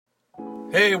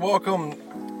Hey,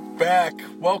 welcome back.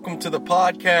 Welcome to the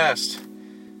podcast.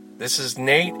 This is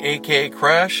Nate, aka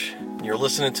Crash. You're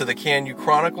listening to the Can You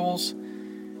Chronicles.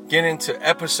 Get into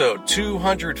episode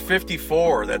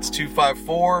 254. That's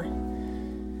 254.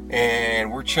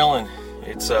 And we're chilling.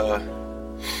 It's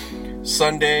it's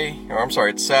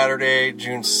Saturday,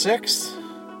 June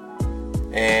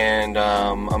 6th. And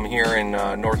I'm here in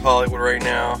North Hollywood right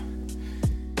now.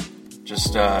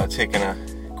 Just taking a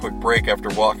quick break after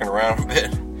walking around a bit.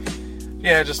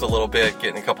 Yeah, just a little bit,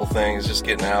 getting a couple things, just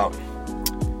getting out.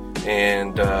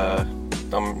 And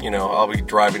I'll be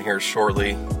driving here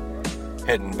shortly,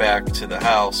 heading back to the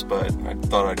house, but I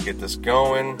thought I'd get this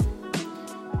going.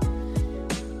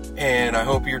 And I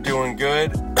hope you're doing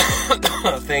good.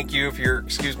 Thank you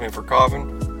excuse me for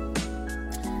coughing.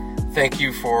 Thank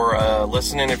you for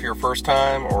listening if you're a first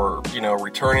time or,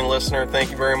 returning listener.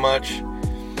 Thank you very much.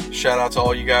 Shout out to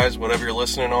all you guys, whatever you're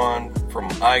listening on, from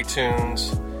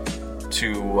iTunes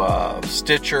to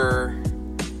Stitcher,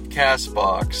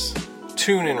 Castbox,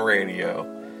 TuneIn Radio,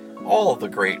 all of the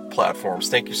great platforms.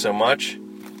 Thank you so much.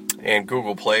 And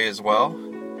Google Play as well.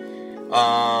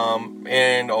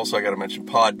 And also I got to mention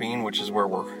Podbean, which is where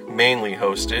we're mainly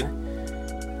hosted.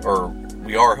 Or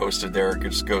we are hosted there. It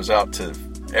just goes out to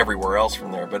everywhere else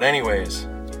from there. But anyways,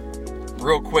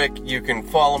 real quick, you can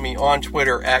follow me on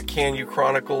Twitter at Can You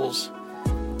Chronicles.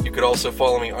 You could also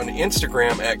follow me on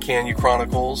Instagram at Can You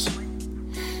Chronicles.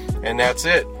 And that's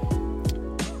it.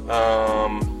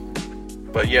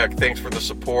 But yeah, thanks for the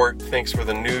support. Thanks for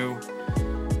the new,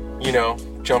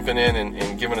 jumping in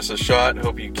and giving us a shot.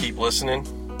 Hope you keep listening.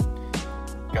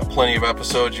 Got plenty of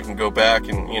episodes. You can go back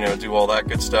and, do all that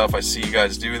good stuff. I see you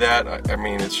guys do that. I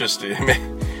mean, it's just,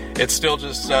 it's still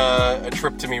just a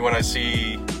trip to me when I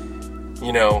see,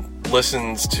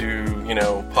 listens to,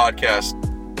 podcasts,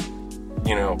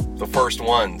 the first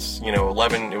ones,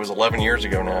 it was 11 years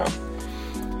ago now.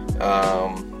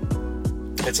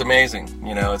 It's amazing,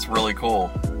 it's really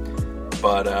cool.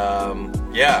 But,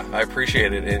 yeah, I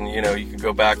appreciate it. And, you can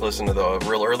go back, listen to the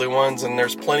real early ones, and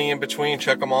there's plenty in between.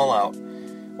 Check them all out.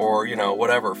 Or,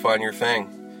 whatever, find your thing.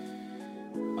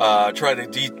 I try to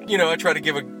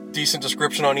give a decent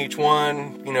description on each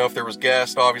one. If there was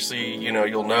guests, obviously,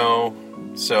 you'll know.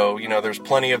 So, there's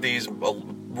plenty of these. A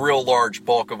real large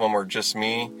bulk of them are just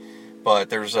me. But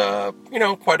there's,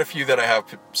 quite a few that I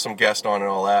have some guests on and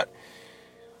all that.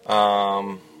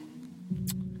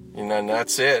 And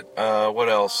that's it. What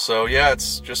else? So, yeah,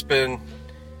 it's just been,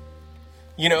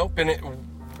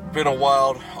 been a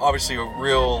wild, obviously a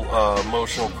real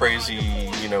emotional, crazy,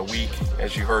 week,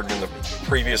 as you heard in the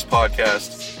previous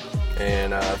podcast.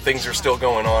 And things are still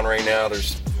going on right now.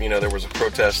 There was a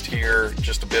protest here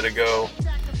just a bit ago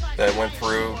that went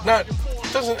through. I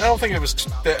don't think it was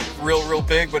that real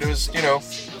big, but it was,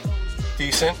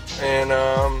 decent. And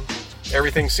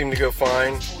everything seemed to go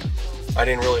fine. I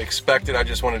didn't really expect it. I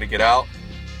just wanted to get out.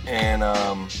 And,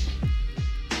 I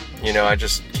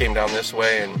just came down this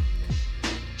way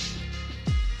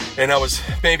and I was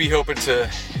maybe hoping to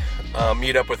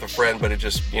meet up with a friend, but it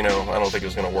just, I don't think it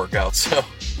was going to work out. So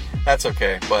that's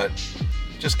okay. But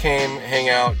just came, hang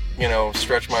out,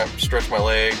 stretch my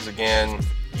legs again,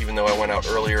 even though I went out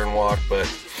earlier and walked, but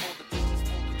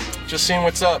just seeing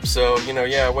what's up. So,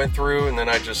 I went through, and then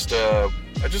I just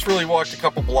really walked a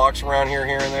couple blocks around here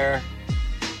and there,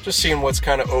 just seeing what's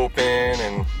kind of open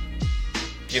and,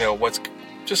 what's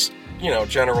just,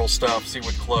 general stuff, see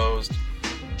what closed.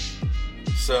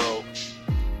 So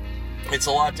it's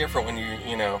a lot different when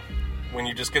when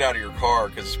you just get out of your car,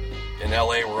 because in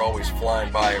LA we're always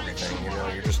flying by everything.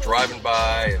 You're just driving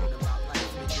by, and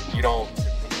you don't,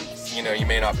 you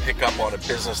may not pick up on a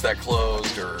business that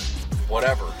closed or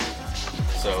whatever.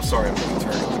 So sorry, I'm going to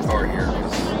turn on the car here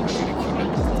because I need to keep it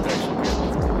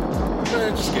actually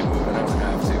good. Just get moving. I don't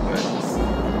have to, but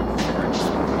sorry, just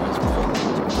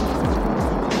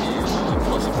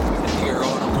plus if I'm with the air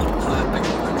on a little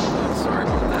hot, sorry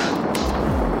about that.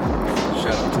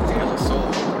 Shout out to De La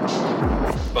Soul.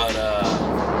 But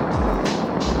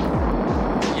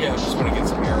yeah, I just want to get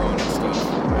some air on and stuff.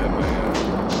 I have my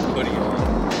hoodie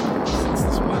on since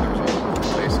this weather's all over the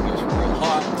place. It goes from real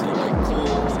hot to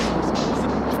cool.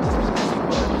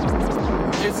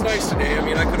 But it's nice today. I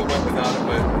mean, I could have went without it,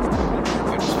 but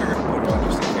I just figured to put it on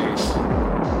just in case.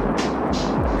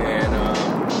 And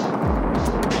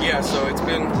yeah, so it's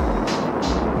been,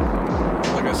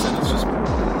 like I said, it's just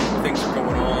things are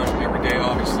going on every day.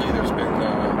 Obviously, there's been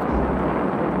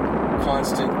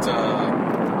constant,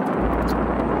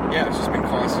 it's just been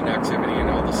constant activity in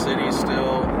all the cities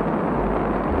still.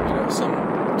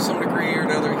 Some degree or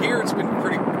another. Here, it's been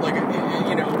pretty,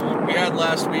 we had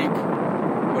last week,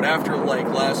 but after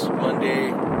last last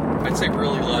Monday, I'd say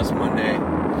really last Monday,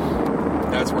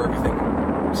 that's where everything,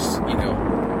 you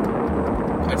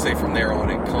know, I'd say from there on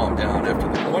it calmed down.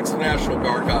 Once the National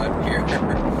Guard got here,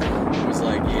 it was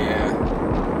like, yeah,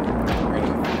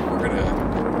 we're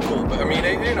gonna cool. But I mean,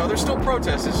 you know, there's still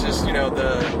protests. It's just, you know,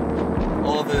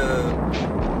 all the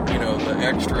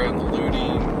extra and the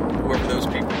looting, whoever those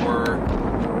people were,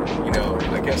 you know,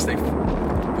 I guess they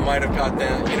might have got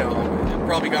that, you know,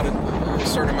 probably got a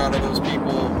certain amount of those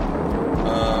people,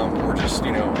 or just,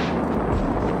 you know,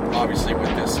 obviously with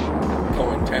this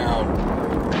going down,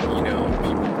 you know,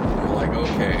 people were like,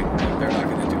 okay, they're not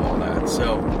going to do all that.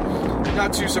 So,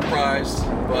 not too surprised,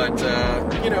 but,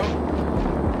 you know,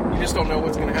 you just don't know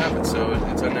what's going to happen. So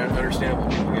it's understandable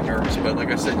people get nervous. But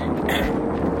like I said,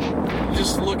 you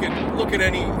just look at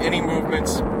any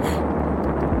movements,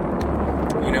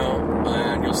 you know,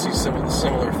 and you'll see some of the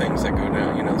similar things that go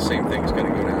down. You know, the same thing's going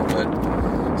to go down.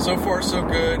 But so far, so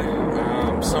good.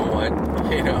 Somewhat,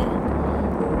 you know.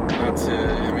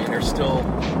 I mean, there's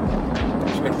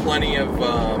been plenty of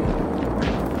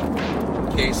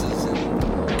cases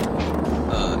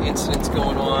and incidents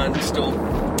going on. Still,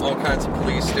 all kinds of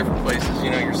police, different places.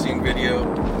 You know, you're seeing video,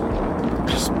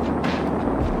 just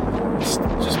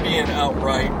being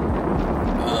outright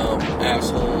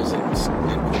assholes and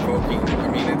provoking. I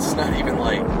mean, it's not even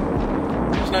like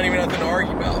there's not even nothing to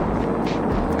argue about.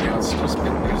 You know, there's just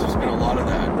been a lot of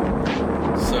that.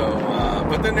 So,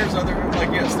 but then there's other,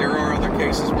 like, yes, there are other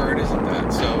cases where it isn't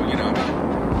that. So, you know,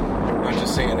 I'm not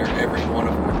just saying every one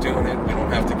of them are doing it. We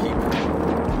don't have to keep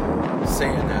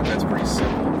saying that. That's pretty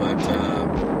simple. But,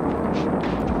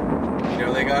 you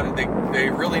know, they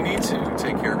really need to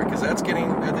take care of it, because that's getting,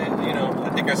 you know, I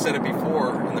think I said it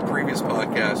before in the previous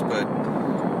podcast, but,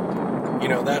 you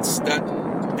know,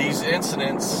 these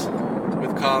incidents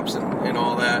with cops and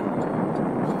all that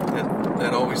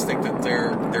always think that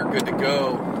they're good to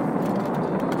go.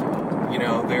 You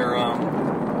know, they're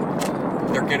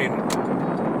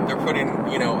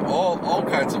putting, you know, all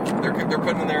kinds of, they're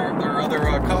putting their other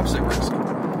cops at risk.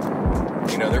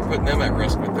 You know, they're putting them at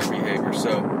risk with their behavior.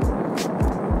 So,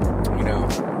 you know,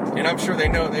 and I'm sure they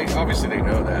know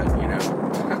that, you know.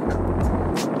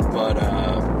 But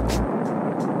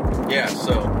yeah,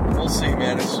 so we'll see,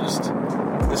 man. It's just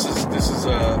this is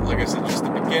like I said, just the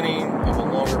beginning of a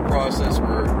longer process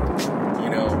where, you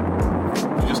know,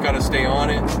 you just got to stay on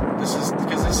it. This is,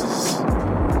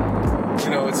 you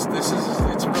know, it's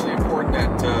really important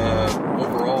that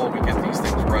overall we get these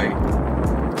things right.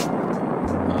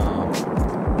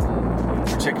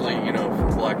 Particularly, you know, for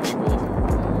black people,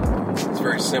 it's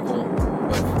very simple,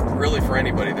 but really for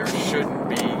anybody, there shouldn't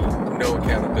be no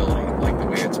accountability like the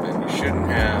way it's been. You shouldn't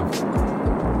have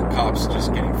cops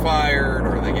just getting fired,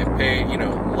 or they get paid, you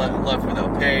know, left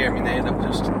without pay. I mean, they end up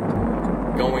just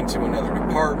going to another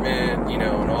department, you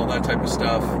know, and all that type of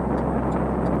stuff.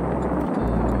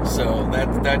 So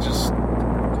that just,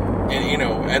 and, you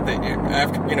know,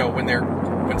 after, you know,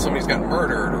 when somebody's got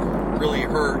murdered or really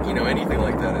hurt, you know, anything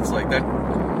like that, it's like that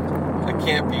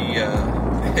can't be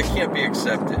it can't be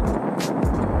accepted.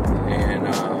 And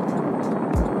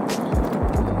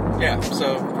yeah,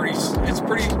 so it's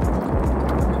pretty.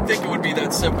 I think it would be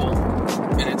that simple,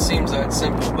 and it seems that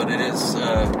simple, but it is.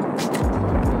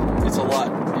 It's a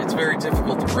lot. It's very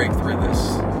difficult to break through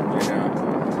this, you know.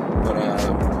 But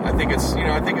I think it's going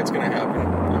to happen.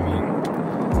 I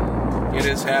mean, it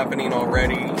is happening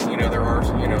already. You know, there are,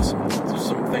 you know,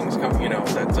 some things coming. You know,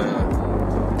 that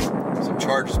some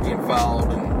charges being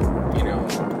filed, and, you know,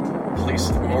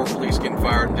 more police getting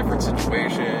fired in different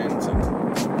situations, and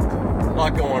a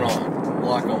lot going on.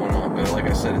 But like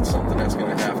I said, it's something that's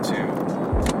going to have to,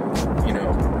 you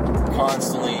know,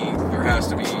 constantly. There has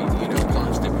to be, you know,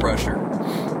 constant pressure,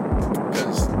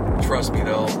 because trust me,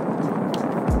 they'll,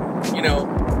 you know,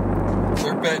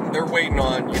 they're waiting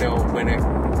on, you know, when it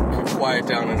can quiet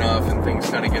down enough and things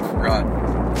kind of get forgotten.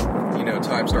 You know,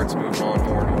 time starts moving on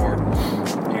more and more.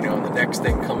 You know, and the next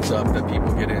thing comes up that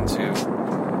people get into.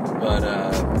 But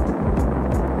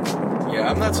yeah,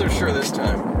 I'm not so sure this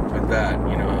time with that.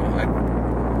 You know,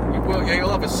 you'll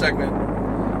have a segment.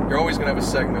 You're always going to have a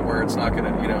segment where it's not going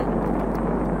to, you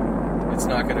know, it's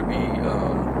not going to be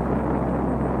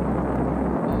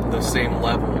the same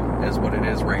level as what it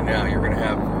is right now. You're going to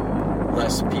have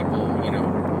less people, you know,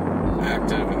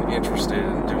 active and interested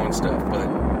in doing stuff, but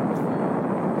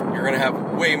you're going to have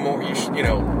way more. You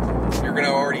know, you're going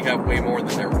to already have way more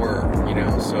than there were. You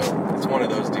know, so it's one of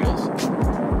those deals.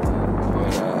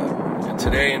 But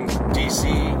today in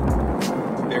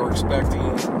DC, they were expecting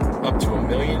up to 1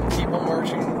 million people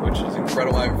marching, which is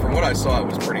incredible. From what I saw, it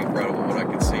was pretty incredible what I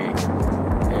could see.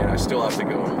 And I still have to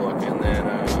go and look. And then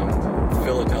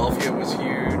Philadelphia was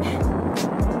huge.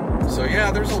 So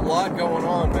yeah, there's a lot going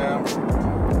on, man.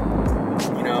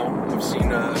 You know, I've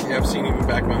seen even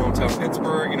back in my hometown,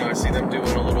 Pittsburgh. You know, I see them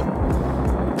doing a little.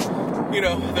 You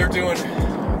know,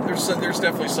 there's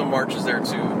definitely some marches there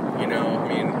too. You know, I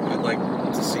mean, I'd like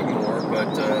to see more,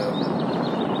 but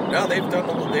no, they've done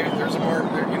a little. There's a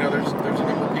march. You know, there's a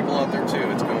number of people out there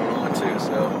too. It's going on too.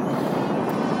 So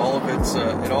all of it's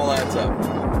it all adds up.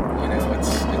 You know,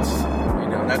 it's you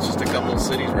know, that's just a couple of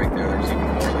cities right there. There's even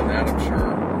more than that, I'm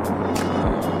sure.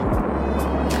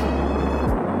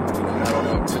 You know, I don't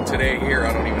know. Today here,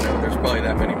 I don't even know. There's probably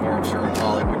that many more. I'm sure in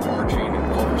Hollywood marching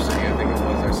and Culver City. I think it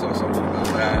was. I saw something about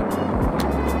that.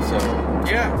 So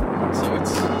yeah, so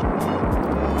it's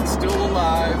still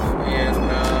alive, and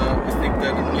I think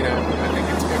that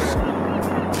it's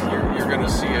gonna. You're gonna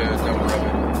see a number of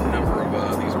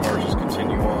these marches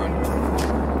continue on,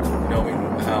 knowing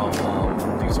how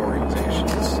these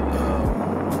organizations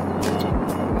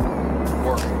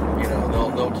work. You know,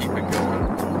 they'll keep it going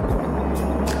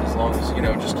as long as, you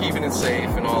know, just keeping it safe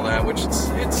and all that. Which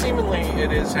it seemingly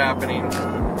it is happening.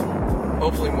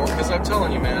 Hopefully more, because I'm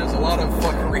telling you, man, there's a lot of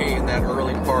fuckery in that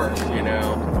early part, you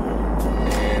know,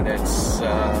 and it's, you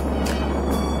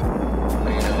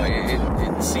know,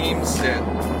 it seems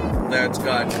that's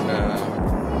gotten,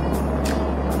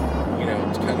 you know,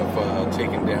 it's kind of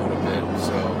taken down a bit,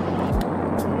 so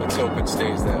let's hope it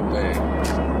stays that way.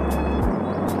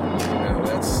 You know,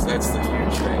 that's the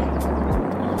huge thing,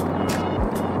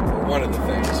 or one of the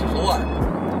things. There's a lot,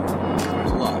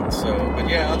 so, but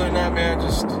yeah, other than that, man,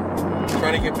 just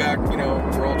trying to get back, you know,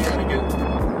 we're all trying to get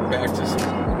back to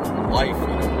some life, you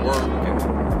know, work, and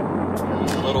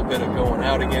a little bit of going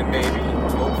out again, maybe.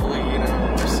 Hopefully, you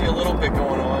know, I see a little bit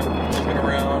going on, looking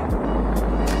around.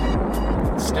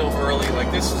 It's still early. Like,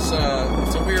 this is,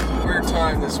 it's a weird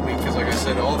time this week, because, like I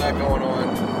said, all that going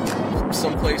on.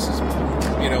 Some places,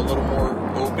 you know, a little more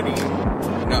opening,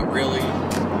 not really.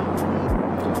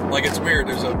 Like, it's weird.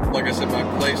 Like I said,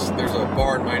 there's a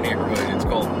bar in my neighborhood. It's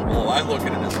called, well, I look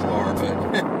at it as a bar, but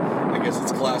I guess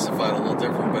it's classified a little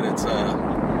different, but it's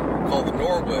called the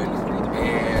Norwood,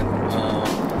 and,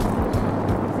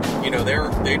 you know,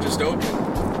 they just opened,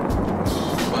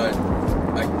 but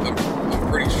I'm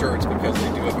pretty sure it's because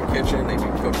they do have a kitchen, they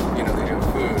do cook, you know, they do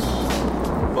have food,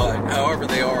 but however,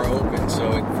 they are open,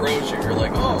 so it throws you, you're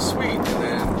like, oh, sweet, and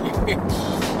then,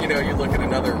 you know, you look at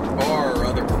another bar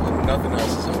or nothing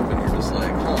else is open, you're just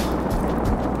like, huh.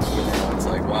 You know, it's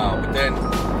like, wow. But then,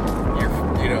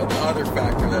 you know, the other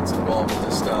factor that's involved with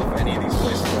this stuff, any of these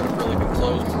places that have really been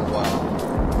closed for a while,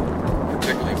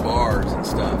 particularly bars and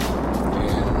stuff,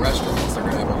 and restaurants, they're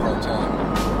going to have a hard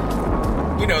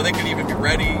time. You know, they could even be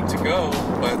ready to go,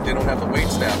 but they don't have the wait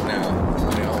staff now,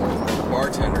 you know, or the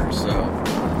bartenders, so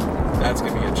that's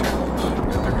going to be a challenge that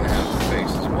they're going to have to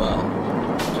face as well,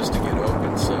 just to get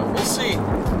open. So, we'll see.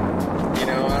 You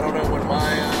know, I don't know when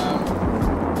my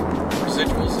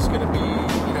residuals is going to be,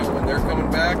 you know, when they're coming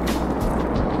back. You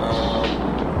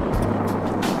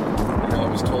know, I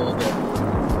was told that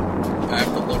I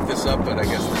have to look this up, but I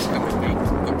guess this coming week,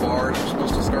 the bars are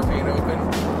supposed to start being open,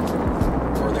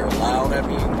 or they're allowed, I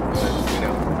mean, but, you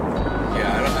know,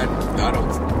 yeah,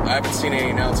 I haven't seen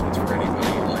any announcements for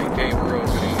anybody, like, hey, we're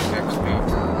opening next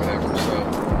week, or whatever, so,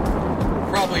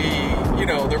 probably, you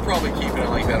know, they're probably keeping it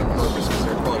like that on purpose, because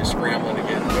they're probably scrambling to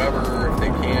get whoever, if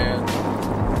they can,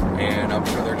 and I'm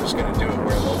sure they're just going to do it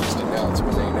where they'll just announce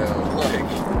when they know, like,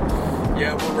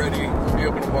 yeah, we're ready, we'll be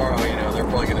open tomorrow, you know, they're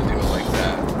probably going to do it like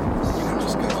that, you know,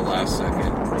 just kind of last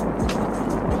second.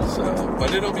 So,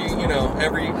 but it'll be, you know,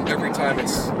 every time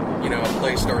it's, you know, a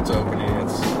place starts opening,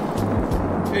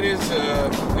 it is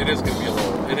going to be a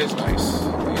little, it is nice,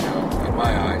 you know, in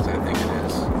my eyes, I think it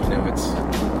is, you know,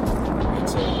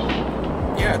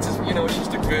 you know, it's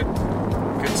just a good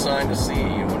sign to see.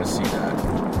 You want to see that,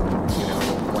 you know,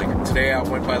 like today I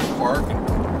went by the park and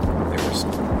there was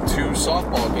 2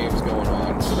 softball games going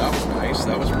on, so that was nice,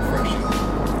 that was refreshing,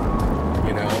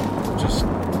 you know, just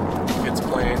kids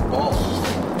playing ball, it was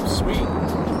like, sweet,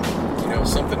 you know,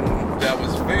 something that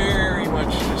was very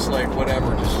much just like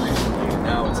whatever, just recently, and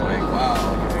now it's like,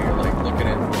 wow, you know, you're like looking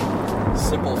at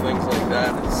simple things like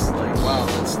that, it's like, wow,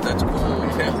 that's cool,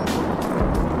 you know.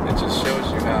 It just shows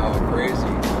you how crazy,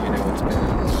 you know, it's been.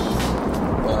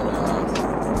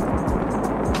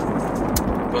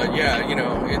 But yeah, you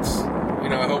know, it's, you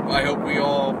know, I hope we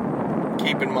all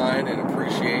keep in mind and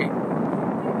appreciate,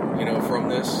 you know, from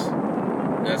this.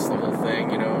 That's the whole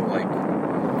thing, you know, like,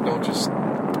 don't just,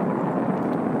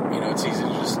 you know, it's easy to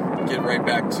just get right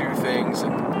back to things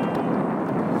and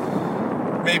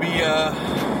maybe,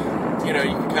 you know,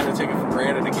 you can kind of take it for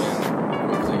granted again.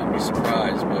 Hopefully you'd be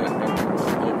surprised, but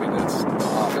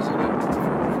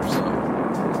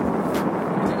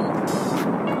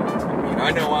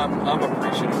I'm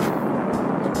appreciative.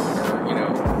 You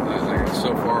know,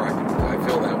 so far I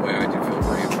feel that way. I do feel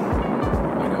grateful.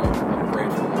 You know, I'm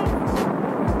grateful.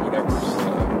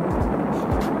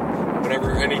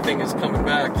 Whenever anything is coming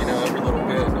back, you know, every little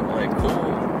bit, I'm like,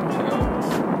 cool. You know.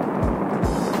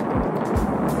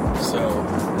 So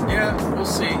yeah, we'll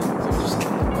see. I'm just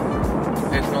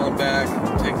heading on back,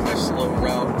 taking my slow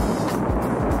route,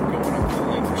 going up the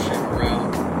Lancashire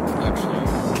route. Actually,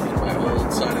 in my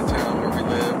old side of town where we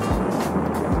live.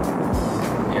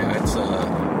 Yeah,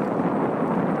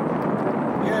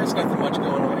 it's nothing much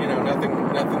going on. You know, nothing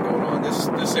going on.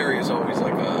 This area is always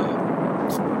like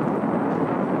it's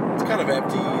kind of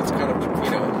empty. It's kind of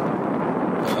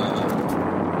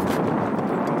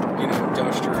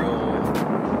industrial.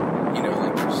 You know,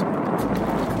 like there's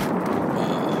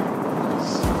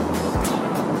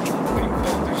what do you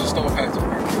call it? There's just all kinds of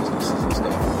weird businesses and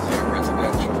stuff. Yeah,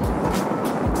 residential.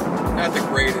 Not the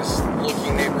greatest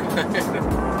looking neighborhood, you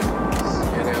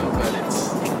know, but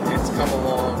it's come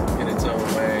along in its own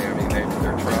way. I mean,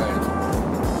 they're trying.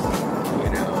 You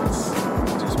know, it's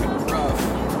just been rough.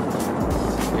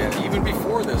 Yeah, even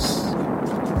before this,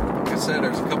 like I said,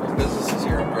 there's a couple of businesses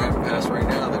here I'm driving past right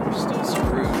now that are still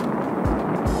screwed.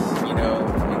 You know,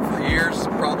 and for years,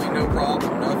 probably no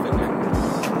problem, nothing. And,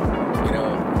 you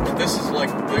know, but this is like,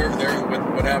 they're with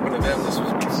what happened to them, this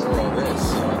was before all this.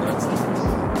 So that's,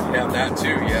 you have that too.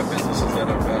 You have businesses that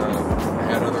have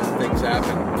had other things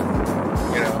happen,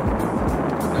 you know,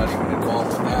 not even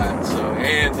involved with that. So,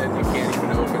 and then you can't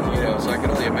even open, you know, so I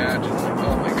can only imagine, like,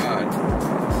 oh my God,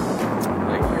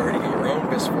 like you already get your own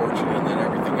misfortune and then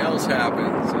everything else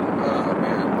happens, and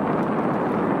man.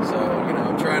 So, you know,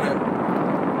 I'm trying to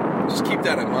just keep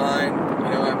that in mind. You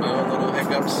know, I have my own little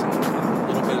hiccups and a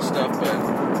little bit of stuff, but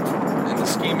in the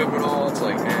scheme of it all, it's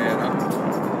like, man, I'm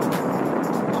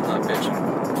not bitching.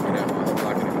 You know, I'm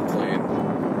not going to complain.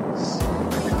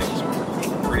 Everything's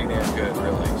pretty damn good,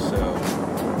 really. So,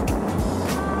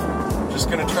 just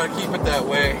going to try to keep it that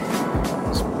way.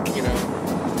 Just, you know,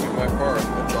 do my part.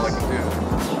 That's all I can do.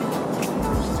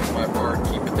 Just do my part,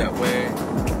 keep it that way,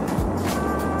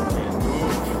 and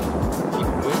move. Keep it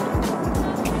moving.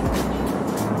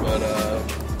 But,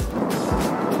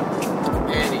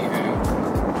 anywho,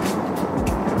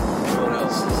 what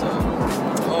else is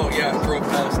oh yeah, I drove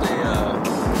past a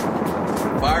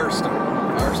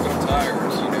Firestone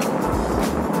Tires, you know,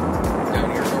 down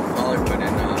here in North Hollywood, and I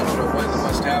don't know when it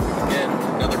must happen again.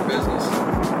 Another business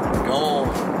gone.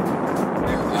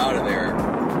 They're out of there.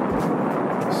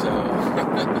 So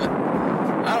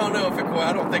I don't know if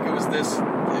I don't think it was this.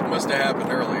 It must have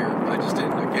happened earlier. I just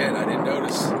didn't. Again, I didn't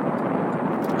notice,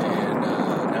 and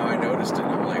now I noticed it.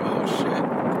 And I'm like, oh shit.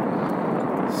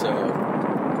 So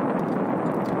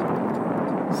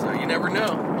you never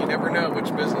know. You never know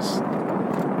which business,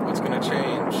 what's going to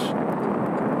change.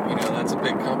 You know, that's a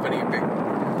big company, but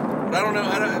I don't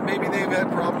know. Maybe they've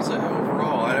had problems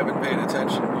overall. I haven't paid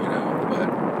attention, you know, but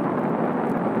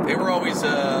they were always,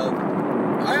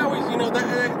 you know,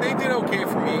 they did okay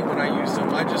for me when I used them.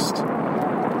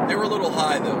 They were a little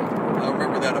high though. I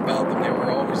remember that about them. They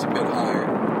were always a bit higher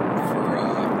for,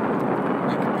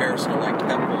 in comparison to like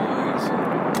Pep Boys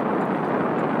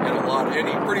and a lot of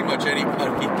pretty much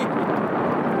anybody.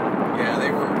 Yeah,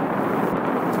 they were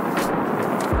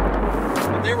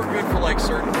good for like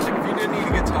certain, like if you didn't need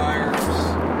to get tires,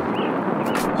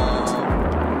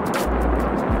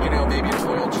 you know, maybe an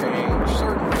oil change,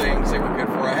 certain things they were good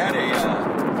for.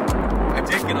 I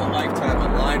did get a lifetime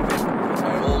alignment with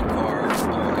my old car,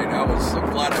 and I'm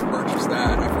glad I purchased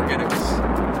that. I forget, it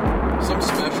was some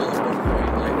special at one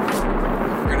point, like, I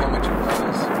forget how much it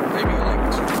was, maybe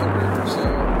like 200 or so,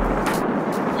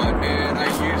 but man, I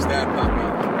used that puppy.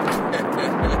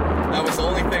 That was the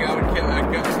only thing I would get.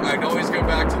 I'd always go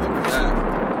back to them for that,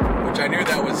 which I knew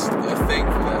that was a thing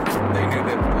for them. They knew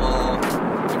that, well,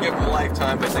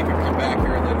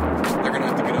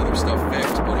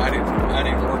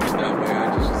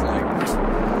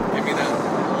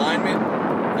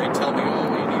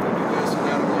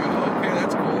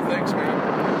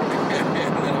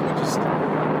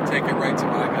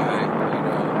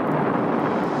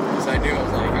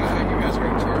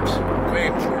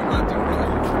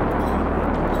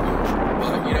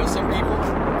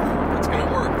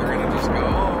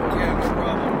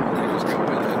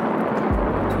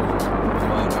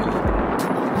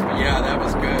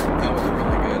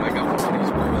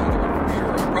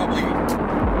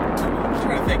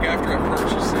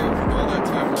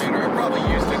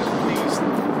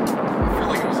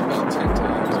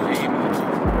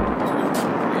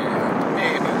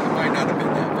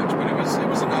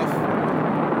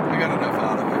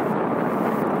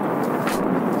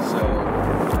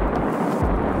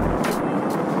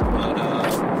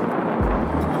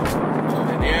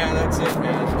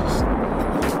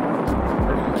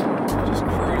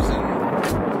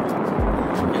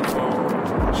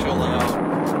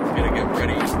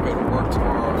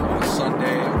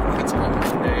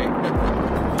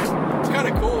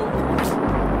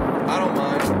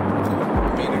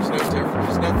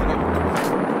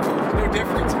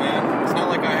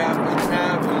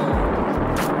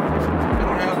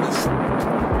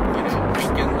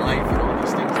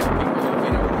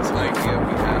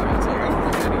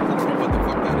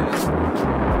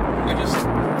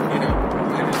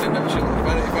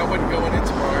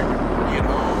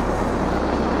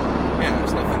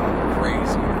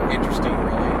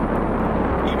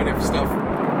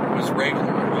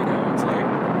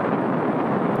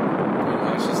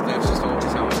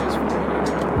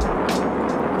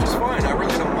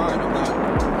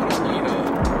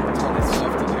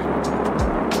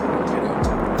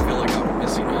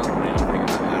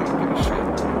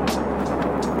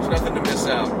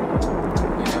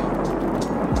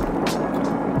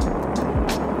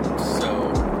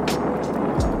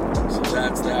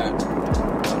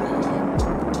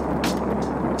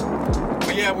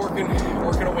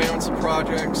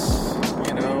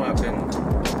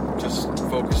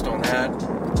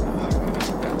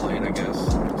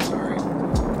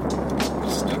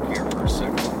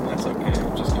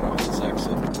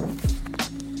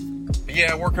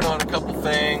 working on a couple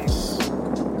things,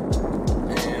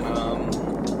 and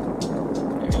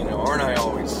aren't I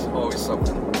always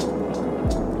something?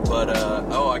 But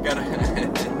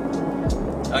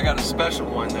I got a special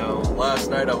one though. Last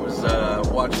night I was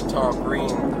watching Tom Green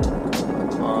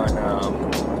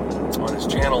on his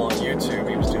channel on YouTube.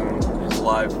 He was doing his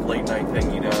live late night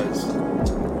thing he does.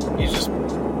 He's just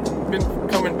been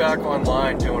coming back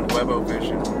online doing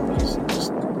WebOvision. He's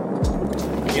just,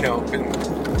 been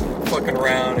fucking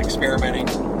around, experimenting,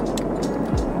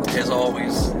 as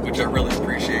always, which I really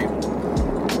appreciate.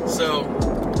 So,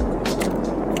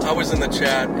 I was in the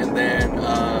chat, and then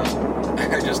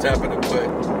I just happened to put,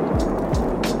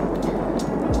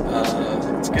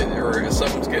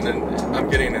 I'm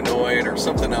getting annoyed, or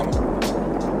something. I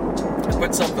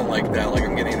put something like that, like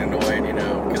I'm getting annoyed,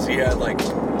 because he had like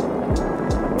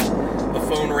the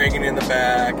phone ringing in the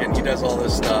back, and he does all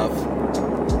this stuff.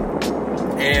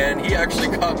 And he actually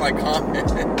caught my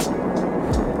comment,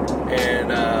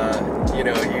 and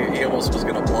he almost was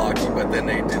gonna block me, but then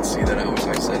they did see that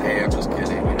I said, hey, I'm just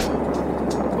kidding,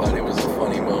 but it was a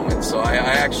funny moment. So I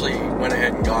actually went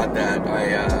ahead and got that.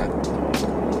 I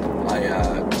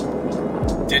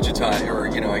digitized, or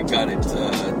I got it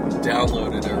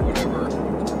downloaded or whatever,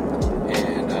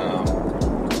 and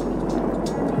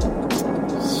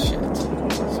shit,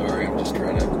 sorry, I'm just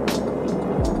trying to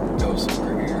go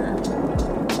somewhere here.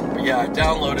 But yeah, I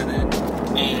downloaded it,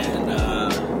 and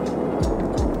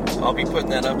I'll be putting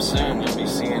that up soon. You'll be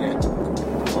seeing it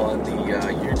on the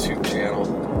YouTube channel.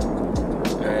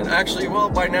 And actually, well,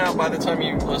 by the time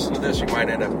you listen to this, it might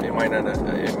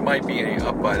be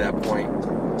up by that point.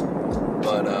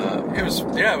 But it was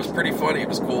pretty funny. It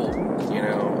was cool, it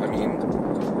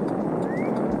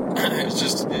was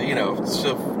just, it's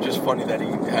just funny that he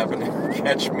happened to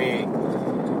catch me,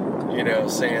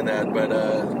 saying that. But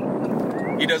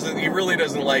he really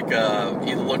doesn't like.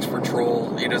 He looks for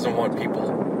troll. He doesn't want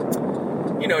people.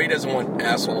 He doesn't want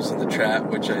assholes in the chat,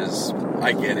 which is,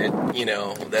 I get it,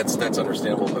 that's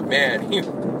understandable, but man, he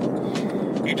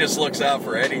just looks out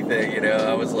for anything,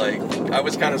 I was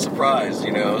kind of surprised,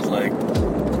 I was like,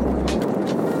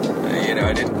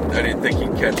 I didn't think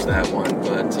he'd catch that one,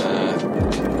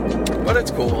 but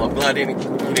it's cool. I'm glad he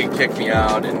didn't kick me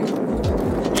out, and,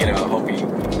 I hope he,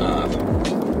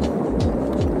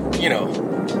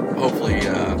 hopefully,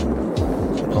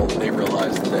 they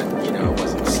realized that, it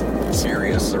wasn't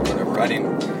serious or whatever. I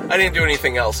didn't do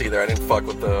anything else either. I didn't fuck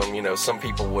with them. Some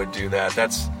people would do that.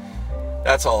 That's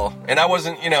all. And I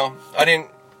wasn't, I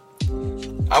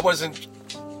wasn't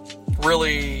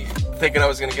really thinking I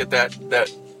was going to get that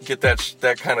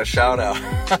kind of shout out.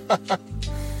 I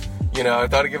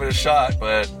thought I'd give it a shot,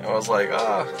 but I was like,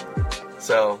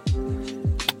 so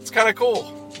it's kind of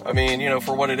cool. I mean,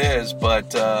 for what it is,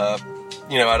 but, I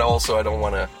don't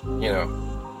want to,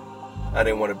 I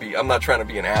didn't want to be, I'm not trying to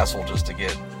be an asshole just to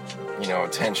get,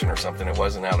 attention or something. It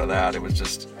wasn't out of that. It was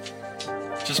just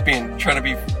trying to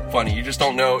be funny. You just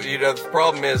don't know. The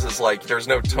problem is like, there's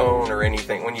no tone or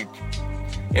anything. When you,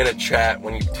 in a chat,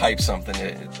 when you type something,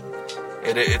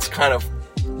 it's kind of,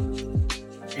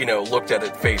 looked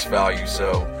at face value.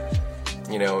 So,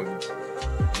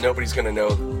 nobody's going to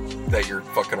know that you're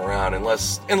fucking around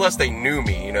unless they knew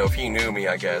me, if he knew me,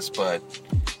 I guess. But,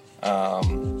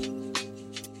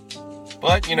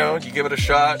 you give it a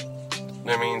shot.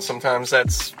 I mean, sometimes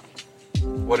that's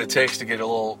what it takes to get a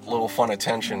little fun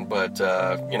attention, but,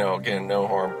 again, no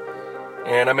harm.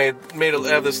 And I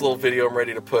have this little video I'm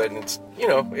ready to put, and it's,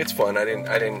 it's fun. I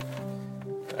didn't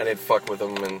fuck with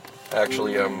them, and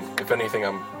actually, if anything,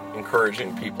 I'm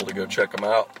encouraging people to go check them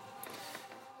out.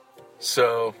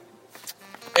 So,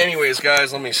 anyways,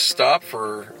 guys, let me stop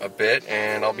for a bit,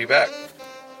 and I'll be back.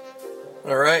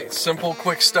 Alright, simple,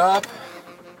 quick stop.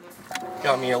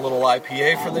 Got me a little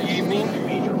IPA for the evening.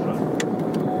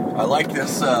 I like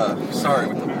this, sorry,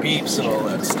 with the beeps and all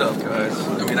that stuff, guys.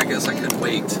 I mean, I guess I could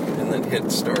wait and then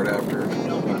hit start after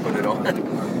we put it on.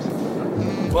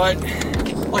 But, I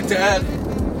like to add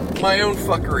my own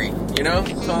fuckery,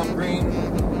 Tom Green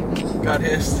got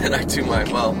his, then I do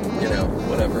mine, well,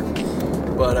 whatever.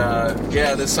 But,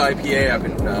 this IPA, I've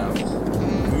been,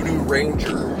 Voodoo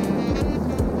Ranger.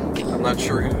 I'm not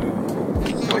sure who,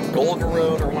 like Golden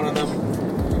Road or one of them.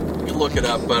 You can look it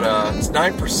up, but it's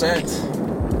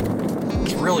 9%.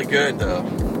 It's really good, though.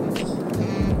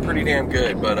 Pretty damn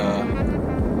good, but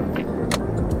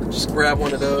just grab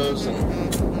one of those, and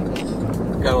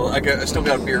I still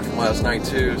got a beer from last night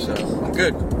too, so I'm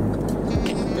good.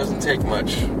 Doesn't take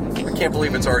much. I can't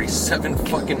believe it's already 7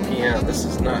 fucking p.m. This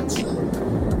is nuts.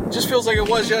 It just feels like it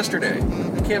was yesterday.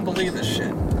 I can't believe this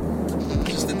shit.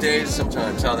 Just the days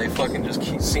sometimes, how they fucking just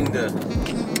seem to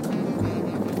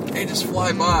they just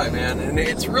fly by, man. And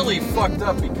it's really fucked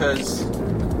up because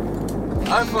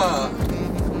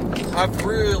I've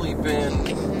really been,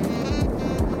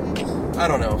 I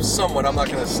don't know, somewhat, I'm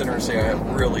not going to sit here and say I have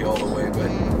really all the way,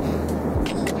 but,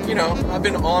 you know, I've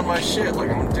been on my shit, like,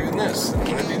 I'm doing this, I'm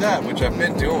going to do that, which I've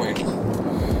been doing,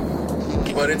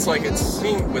 but it's like, it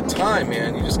seems, with time,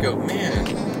 man, you just go, man,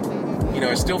 you know,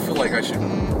 I still feel like I should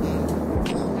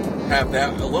have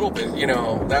that a little bit, you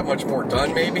know, that much more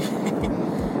done, maybe,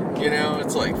 you know,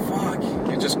 it's like, fuck,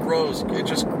 it just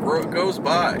goes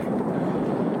by,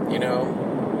 you know.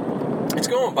 It's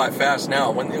going by fast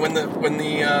now. When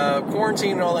the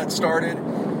quarantine and all that started,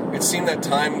 it seemed that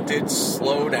time did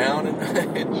slow down, and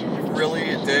it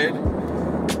did.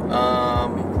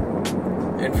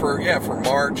 And for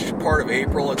March, part of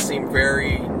April, it seemed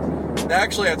very.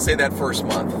 Actually, I'd say that first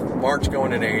month, March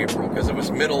going into April, because it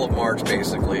was middle of March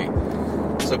basically.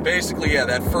 So basically, yeah,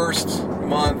 that first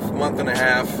month and a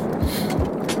half,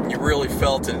 you really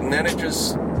felt it, and then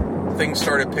things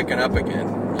started picking up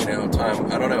again. You know,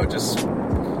 time, I don't know, it just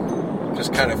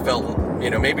kind of felt, you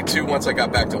know, maybe too, once I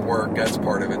got back to work, that's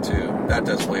part of it too. That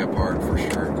does play a part, for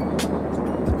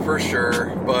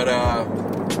sure. But,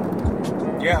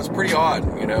 yeah, it's pretty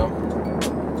odd, you know.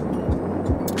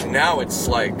 And now it's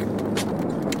like,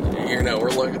 you know,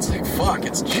 it's like, fuck,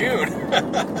 it's June.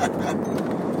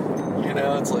 You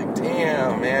know, it's like,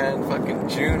 damn, man, fucking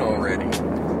June already.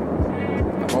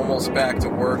 I'm almost back to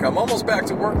work. 2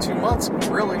 months,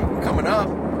 really, coming up.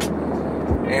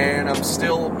 And I'm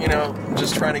still, you know,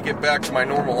 just trying to get back to my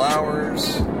normal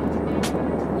hours.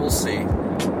 We'll see.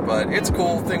 But it's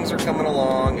cool. Things are coming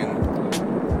along. And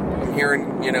I'm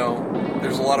hearing, you know,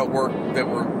 there's a lot of work that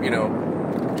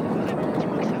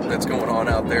that's going on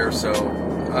out there. So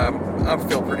I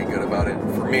feel pretty good about it,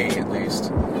 for me at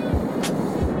least.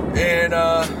 And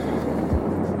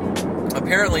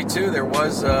apparently, too, there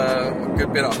was a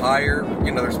good bit of hire.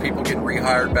 You know, there's people getting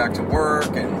rehired back to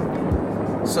work, and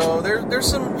so there's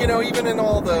some, you know, even in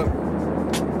all the.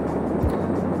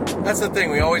 That's the thing.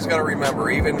 We always got to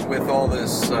remember, even with all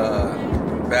this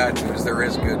bad news, there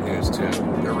is good news too.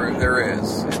 There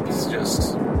is. It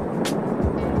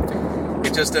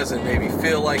just doesn't maybe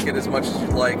feel like it as much as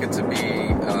you'd like it to be.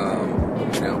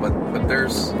 You know, but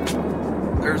there's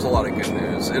a lot of good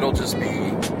news. It'll just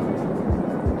be.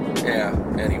 Yeah,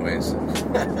 anyways.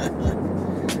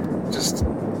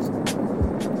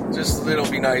 just it'll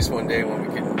be nice one day when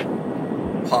we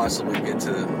can possibly get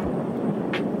to,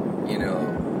 you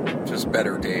know, just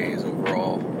better days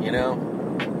overall, you know?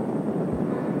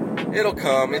 It'll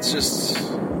come. It's just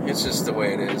the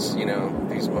way it is, you know,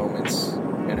 these moments.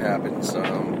 It happens.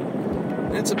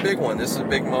 It's a big one. This is a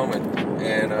big moment.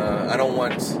 And I don't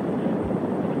want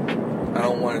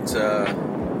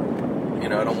you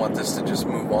know, I don't want this to just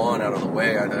move on out of the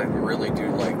way. I really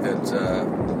do like that,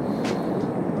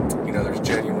 you know, there's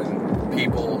genuine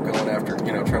people going after,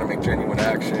 you know, trying to make genuine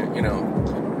action, you know,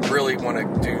 really they want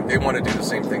to do the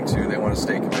same thing too. They want to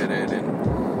stay committed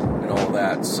and all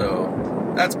that. So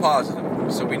that's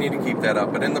positive. So we need to keep that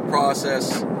up. But in the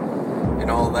process and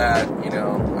all that, you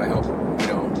know, I hope, you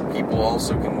know, people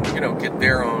also can, you know, get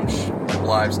their own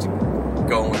lives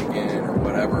going again or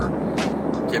whatever,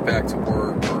 get back to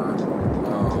work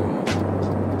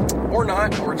or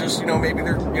not, or just, you know, maybe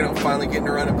they're, you know, finally getting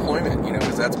their unemployment, you know,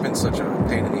 because that's been such a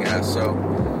pain in the ass. So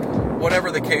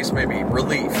whatever the case may be,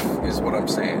 relief is what I'm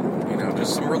saying, you know,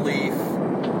 just some relief,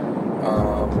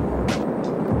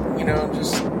 you know,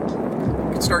 just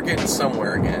you can start getting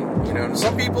somewhere again, you know. And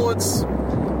some people,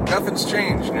 nothing's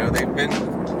changed, you know, they've been,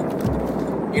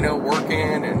 you know,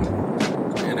 working and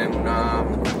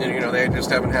you know, they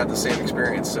just haven't had the same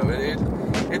experience. So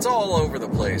it's all over the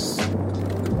place.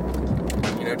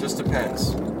 You know, it just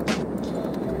depends.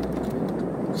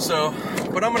 So,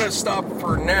 but I'm going to stop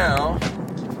for now.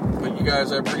 But you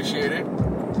guys, I appreciate it.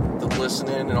 The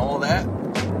listening and all that.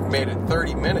 Made it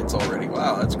 30 minutes already.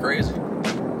 Wow, that's crazy.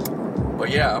 But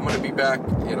yeah, I'm going to be back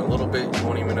in a little bit. You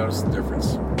won't even notice the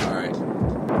difference. Alright.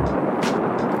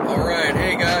 Alright,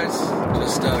 hey guys.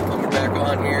 Just coming back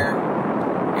on here.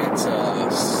 It's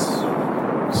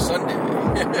Sunday.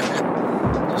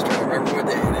 Just trying to remember what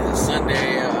day it is.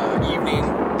 Sunday evening.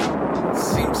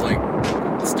 Seems like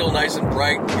it's still nice and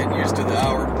bright. Getting used to the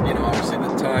hour. You know, obviously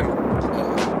the time.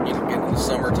 You know, getting into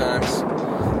summer times.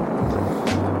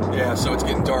 Yeah, so it's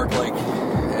getting dark like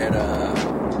at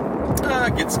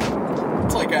it's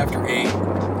like after 8.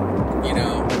 You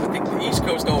know, I think the East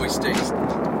Coast always stays.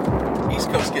 East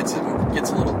Coast gets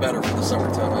a little better for the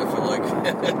summertime, I feel like.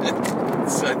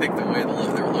 So I think the way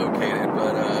they're located,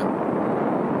 but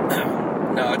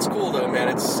no, it's cool though, man.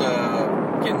 It's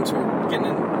getting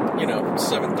in, you know,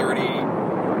 7:30,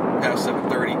 past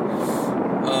 7:30.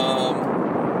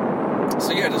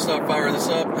 So yeah, just thought I'd fire this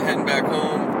up, heading back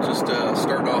home, just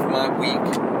starting off my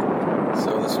week.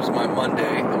 So this was my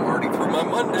Monday. I'm already through my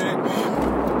Monday.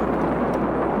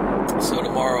 So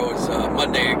tomorrow is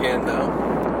Monday again, though.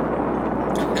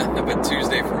 But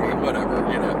Tuesday for me, whatever,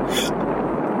 you know.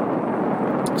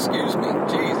 Excuse me.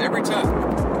 Jeez, every time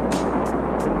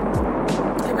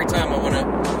I want to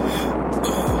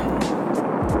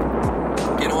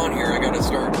get on here, I got to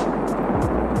start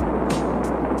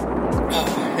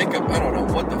hiccup. I don't know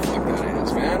what the fuck that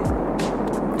is, man.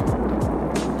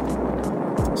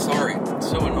 Sorry,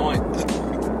 so annoying.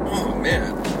 Oh,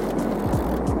 man.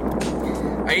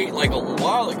 I ate like a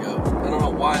while ago. I don't know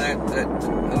why that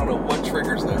I don't know what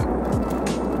triggers that.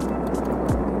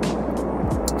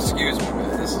 Excuse me,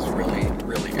 man. This is really,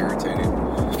 really irritating.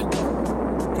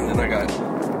 And then I got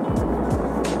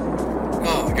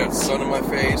sun in my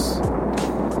face.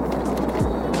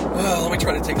 Let me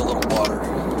try to take a little water.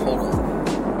 Hold on.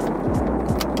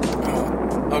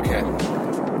 Okay.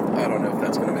 I don't know if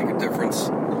that's going to make a difference.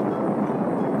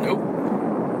 Nope.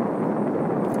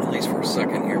 At least for a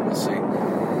second here, we'll see.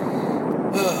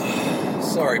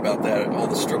 Sorry about that. All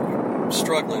the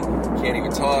struggling. Can't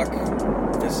even talk.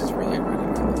 This is really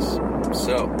ridiculous.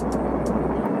 So,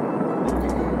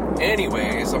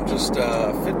 anyways, I'm just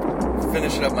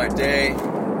finishing up my day.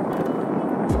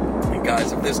 And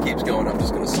guys, if this keeps going, I'm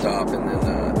just going to stop and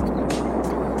then,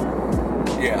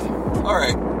 yeah. All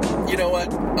right. You know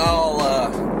what?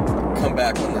 I'll come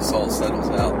back when this all settles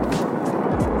out.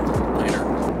 Later.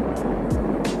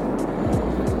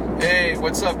 Hey,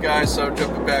 what's up, guys? So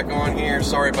jumping back on here.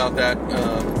 Sorry about that.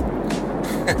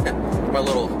 My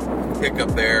little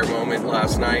hiccup there moment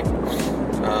last night.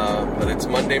 But it's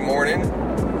Monday morning.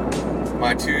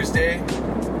 My Tuesday.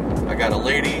 I got a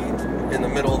lady in the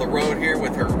middle of the road here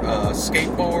with her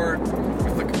skateboard,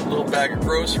 with a little bag of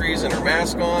groceries and her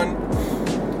mask on.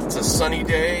 It's a sunny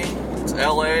day. It's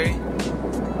LA.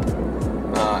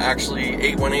 Actually,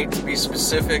 818 to be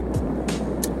specific.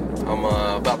 I'm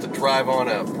about to drive on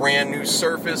a brand new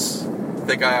surface. I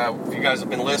think if you guys have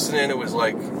been listening, it was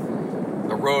like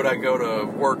the road I go to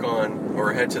work on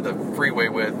or head to the freeway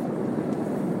with.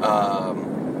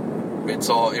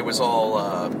 It was all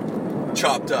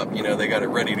chopped up. You know, they got it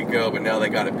ready to go, but now they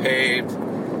got it paved.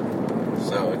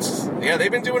 So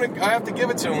they've been doing it. I have to give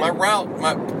it to them.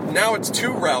 Now it's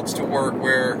 2 routes to work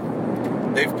where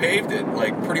they've paved it,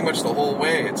 like pretty much the whole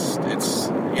way. It's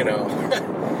you know,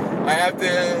 I have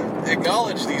to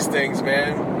acknowledge these things,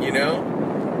 man, you know,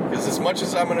 because as much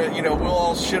as I'm gonna, you know, we'll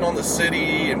all shit on the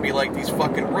city and be like these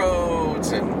fucking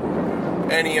roads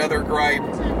and any other gripe,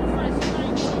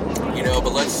 you know,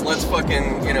 but let's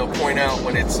fucking, you know, point out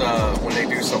when it's when they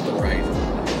do something right,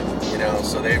 you know.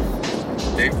 So they've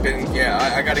been,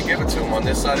 yeah, I got to give it to them on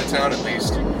this side of town at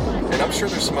least, and I'm sure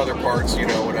there's some other parts, you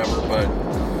know, whatever, but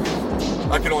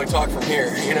I can only talk from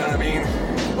here, you know what I mean?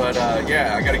 But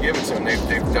yeah, I got to give it to them.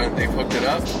 They've hooked it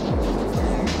up.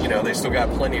 You know, they still got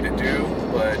plenty to do,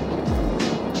 but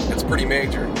it's pretty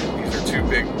major. These are 2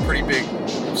 pretty big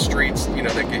streets, you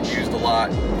know, that get used a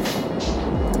lot.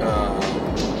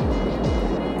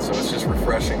 So it's just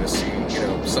refreshing to see, you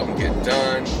know, something getting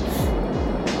done.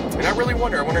 And I really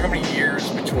wonder how many years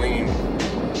between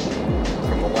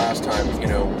from the last time, you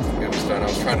know, it was done. I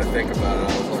was trying to think about it.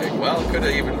 I was like, well, it could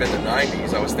have even been the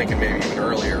 90s. I was thinking maybe even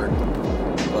earlier.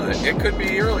 But it could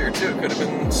be earlier, too. It could have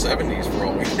been 70s for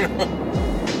all we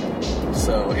know.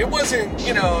 So it wasn't,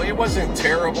 you know, it wasn't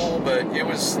terrible, but it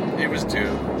was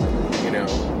due. You know,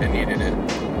 it needed it.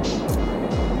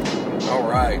 All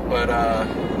right, but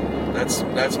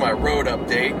that's my road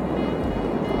update.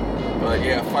 But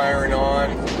yeah, firing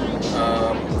on.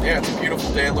 Yeah, it's a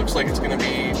beautiful day. It looks like it's going to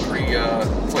be pretty,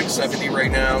 it's like 70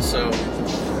 right now, so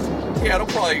yeah, it'll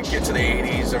probably get to the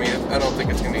 80s. I mean, I don't think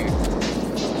it's going to be,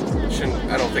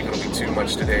 I don't think it'll be too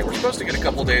much today. We're supposed to get a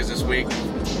couple days this week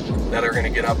that are going to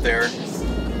get up there.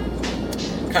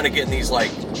 Kind of getting these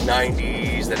like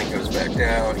 90s, then it goes back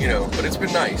down, you know, but it's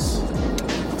been nice.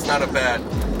 It's not a bad,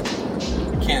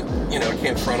 can't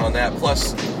front on that.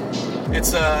 Plus,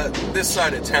 it's this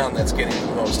side of town that's getting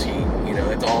the most heat. You know,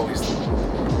 it's always,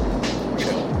 you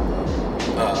know,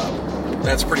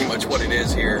 that's pretty much what it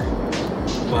is here.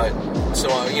 But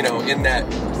so you know, with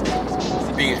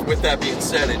that being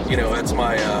said, you know, that's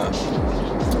my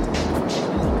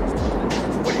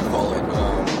what do you call it?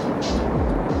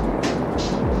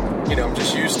 You know, I'm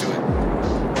just used to it.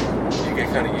 You get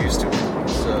kind of used to it.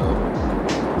 So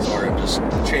sorry, I'm just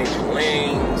changing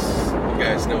lanes. You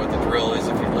guys know what the drill is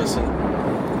if you listen.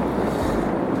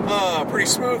 Pretty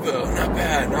smooth though, not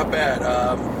bad.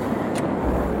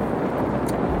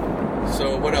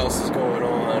 So what else is going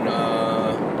on?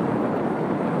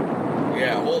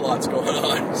 Yeah, a whole lot's going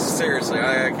on. Seriously,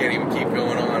 I can't even keep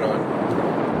going on.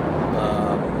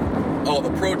 The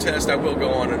protest I will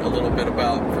go on a little bit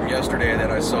about from yesterday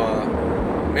that I saw.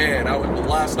 Man,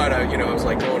 last night I was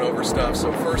like going over stuff.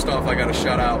 So first off, I got to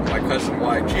shout out my cousin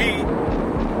YG.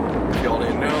 If y'all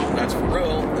didn't know, that's for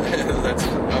real. That's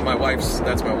my wife's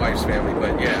family.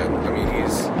 But yeah, I mean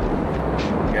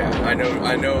I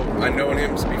known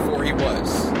him before he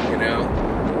was,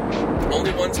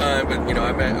 only one time, but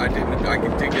I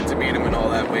did get to meet him and all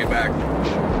that way back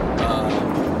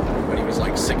when he was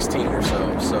like 16 or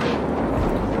so. So,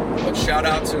 but shout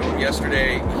out to him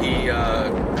yesterday. He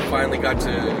finally got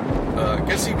to. I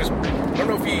guess he was. I don't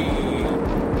know if he.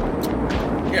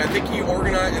 Yeah, I think he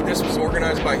organized. This was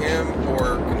organized by him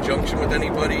or conjunction with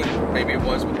anybody. Maybe it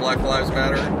was with Black Lives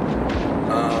Matter.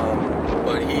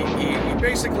 But he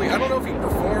basically, I don't know if he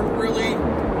performed really,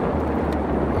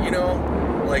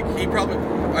 like he probably,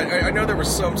 I know there was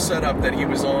some setup that he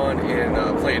was on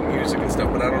and playing music and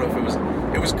stuff, but I don't know if it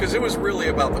was because it was really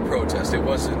about the protest. It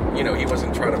wasn't, he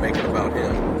wasn't trying to make it about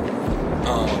him.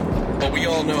 But we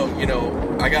all know,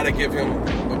 I got to give him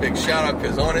a big shout out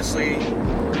because honestly,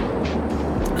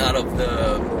 out of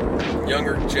the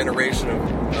younger generation of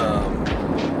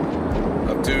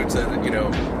dudes that,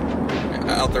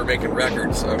 out there making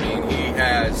records. I mean, he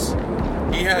has,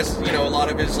 a lot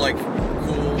of his like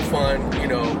cool, fun,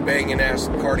 banging ass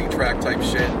party track type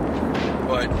shit.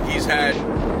 But he's had,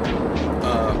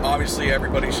 obviously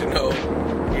everybody should know,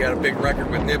 he had a big record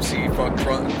with Nipsey, Fuck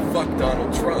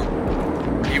Donald Trump.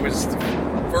 He was the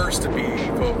first to be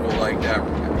vocal like that,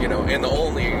 and the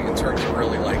only in terms of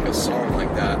really like a song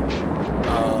like that.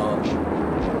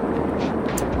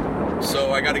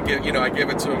 So I got to give, I give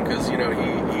it to him because,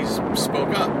 he's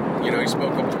spoke up. He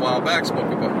spoke up a while back,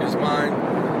 spoke up his mind,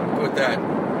 put that,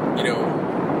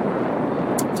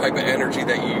 type of energy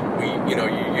that you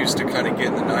used to kind of get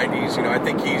in the 90s.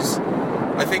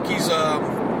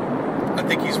 I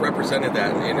think he's represented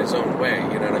that in his own way,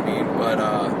 you know what I mean?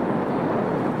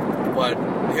 But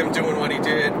him doing what he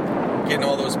did, getting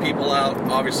all those people out,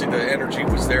 obviously the energy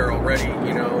was there already,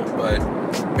 but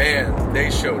man,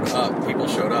 they showed up. People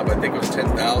showed up. I think it was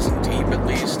 10,000 deep at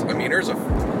least. I mean, there's a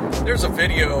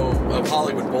video of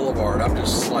Hollywood Boulevard. I'm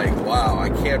just like, wow, I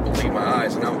can't believe my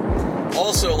eyes. And I'm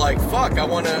also like, fuck, I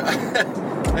want to,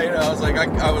 I was like,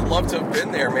 I would love to have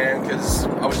been there, man, because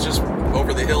I was just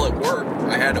over the hill at work.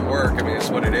 I had to work. I mean, it's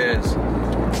what it is.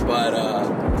 But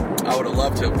I would have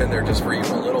loved to have been there just for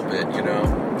even a little bit,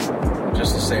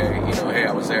 just to say, hey,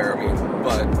 I was there. I mean,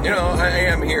 but, I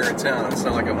am here in town. It's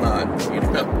not like I'm not,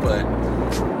 but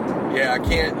yeah, I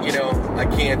can't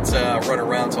run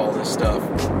around to all this stuff.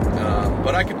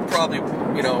 But I could probably,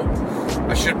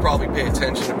 I should probably pay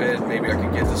attention a bit. Maybe I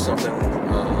could get to something.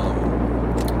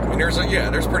 I mean,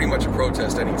 there's pretty much a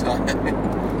protest anytime.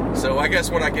 So I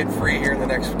guess when I get free here in the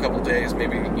next couple days,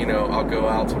 maybe, I'll go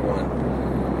out to one.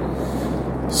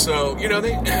 So,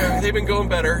 they've been going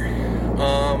better.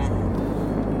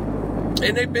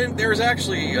 And there's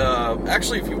actually,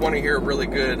 if you want to hear a really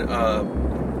good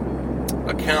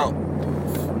account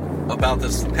about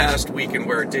this past weekend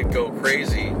where it did go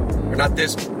crazy, or not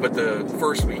this, but the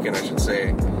first weekend, I should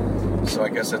say. So I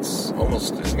guess it's is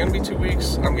it going to be 2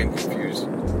 weeks? I'm getting confused.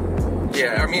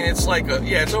 Yeah, I mean, it's like,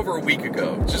 it's over a week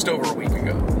ago, just over a week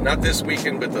ago. Not this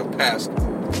weekend, but the past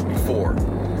before.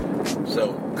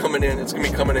 So it's going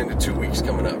to be coming into 2 weeks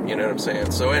coming up, you know what I'm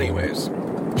saying? So anyways,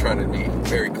 I'm trying to be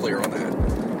very clear on that.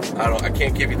 I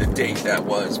can't give you the date that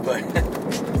was, but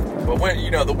when,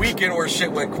 the weekend where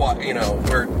shit went quiet,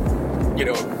 where,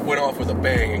 went off with a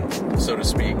bang, so to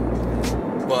speak.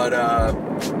 But,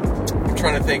 I'm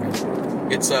trying to think.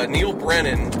 It's, Neil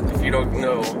Brennan, if you don't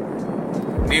know.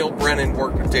 Neil Brennan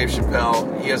worked with Dave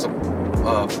Chappelle. He has a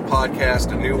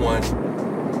podcast, a new one,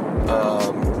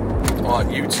 on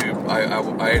YouTube.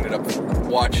 I ended up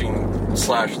watching /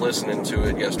 listening to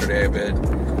it yesterday a bit.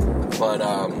 But,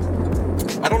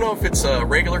 I don't know if it's a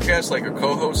regular guest, like a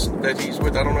co-host that he's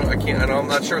with. I don't know. I'm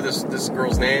not sure this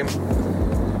girl's name.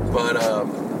 But,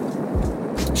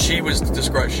 she was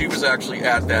actually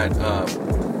at that,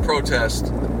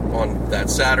 protest on that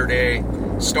Saturday.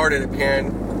 Started at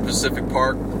Pan Pacific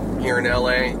Park here in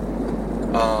LA.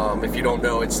 If you don't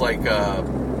know, it's like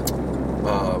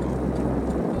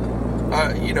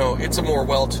it's a more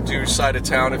well-to-do side of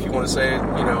town, if you want to say it,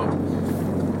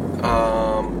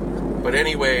 but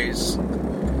anyways,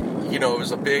 it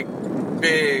was a big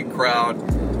crowd.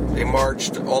 They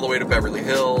marched all the way to Beverly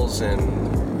Hills,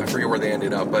 and I forget where they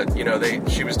ended up, but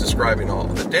she was describing all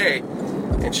the day,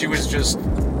 and she was just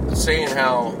saying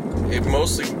how it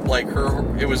mostly, like,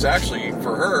 it was actually,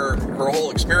 for her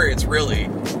whole experience, really,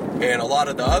 and a lot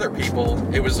of the other people,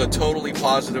 it was a totally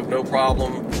positive, no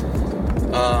problem,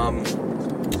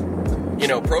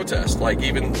 protest. Like,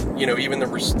 even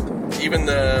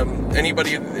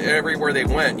anybody, everywhere they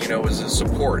went, was a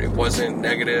support. It wasn't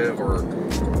negative, or,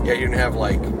 you didn't have,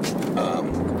 like,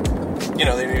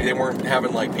 they weren't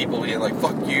having, like, people being like,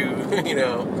 fuck you,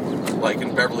 like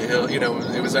in Beverly Hills,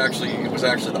 it was actually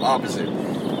the opposite.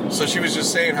 So she was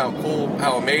just saying how cool,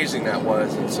 how amazing that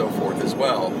was, and so forth as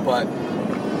well. But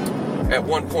at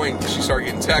one point, she started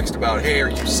getting text about, hey, are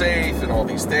you safe, and all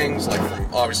these things, like, from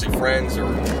obviously friends, or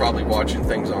probably watching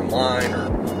things online, or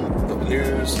the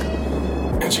news.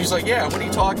 And she's like, yeah, what are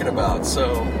you talking about?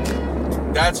 So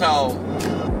that's how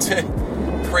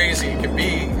crazy it can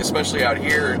be, especially out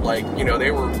here. Like,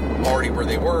 they were already where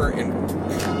they were, and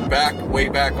way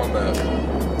back on the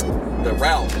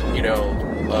route,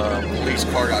 police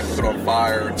car got put on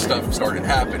fire and stuff started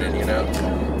happening,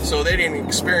 so they didn't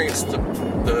experience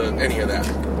any of that.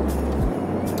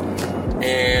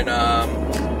 And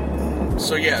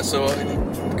so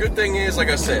the good thing is, like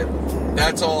I said,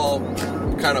 that's all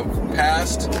kind of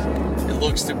past. It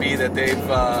looks to be that they've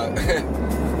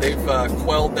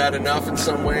quelled that enough in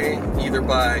some way, either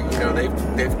by,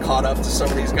 they've caught up to some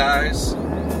of these guys.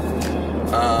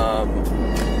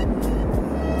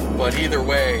 But either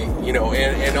way,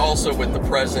 and also with the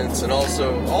presence, and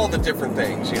also all the different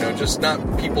things, people just not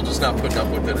putting up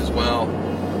with it as well.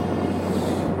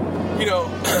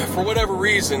 For whatever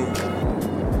reason,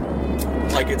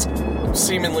 like, it's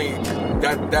seemingly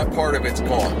that part of it's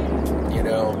gone.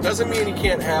 Doesn't mean you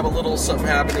can't have a little something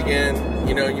happen again.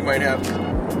 You might have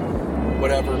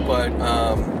whatever, but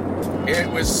it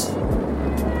was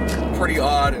pretty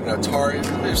odd, and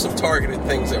there's some targeted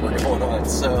things that were going on.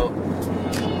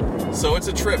 So it's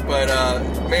a trip, but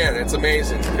man, it's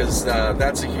amazing, because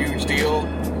that's a huge deal.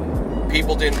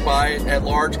 People didn't buy it at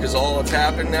large, because all that's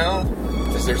happened now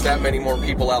is there's that many more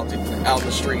people out in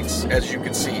the streets, as you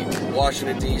can see.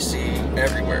 Washington, D.C.,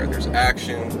 everywhere. There's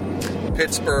action.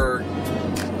 Pittsburgh.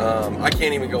 I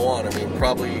can't even go on. I mean,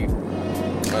 probably,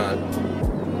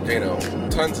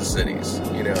 tons of cities,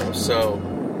 So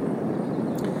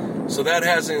that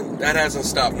hasn't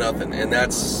stopped nothing, and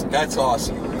that's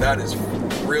awesome. That is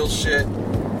real shit,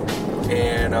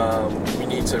 and we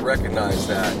need to recognize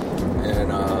that.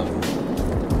 And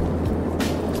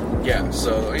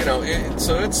so it's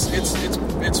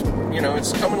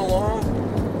coming along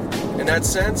in that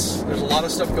sense. There's a lot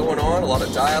of stuff going on, a lot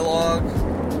of dialogue.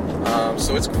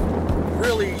 So it's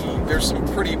really, there's some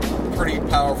pretty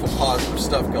powerful, positive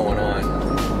stuff going on.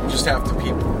 Just have to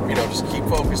just keep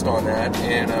focused on that,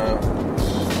 and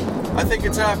I think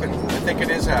it's happening. I think it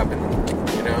is happening.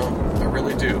 I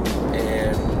really do,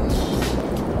 and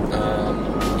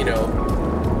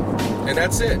and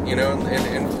that's it.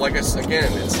 And like I said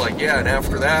again, it's like, and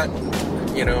after that,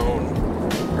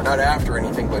 or not after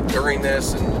anything, but during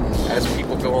this, and as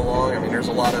people go along, I mean, there's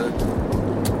a lot of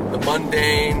the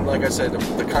mundane, like I said,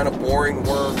 the kind of boring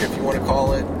work, if you want to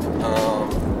call it.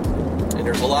 And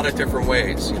there's a lot of different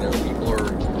ways, people are,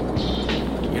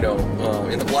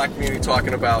 in the black community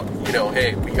talking about,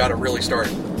 hey, we got to really start,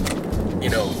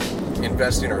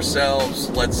 invest in ourselves.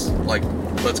 Let's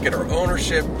get our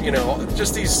ownership,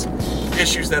 just these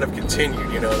issues that have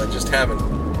continued, that just haven't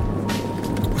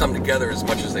come together as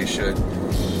much as they should.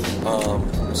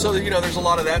 So, there's a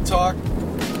lot of that talk,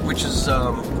 which is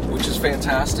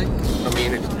fantastic. I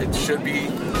mean, it should be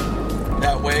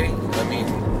that way. I mean,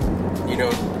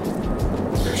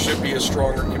 there should be a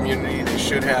stronger community. They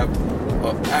should have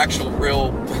an actual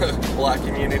real black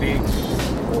community,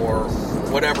 or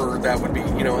whatever that would be,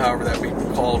 however that would be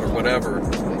called, or whatever.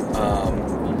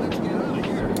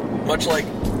 Much like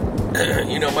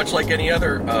any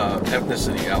other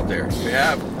ethnicity out there. You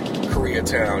have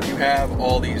Koreatown, you have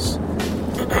all these,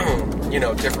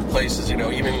 different places,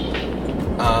 even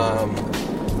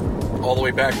all the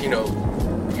way back, you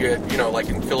had, like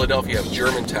in Philadelphia, you have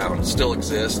Germantown, it still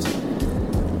exists.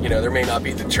 There may not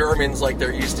be the Germans like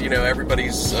they're used to,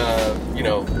 everybody's,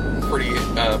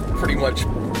 pretty much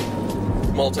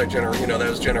multi-generation,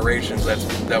 those generations,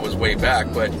 that was way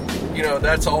back, but,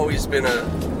 that's always been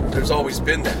there's always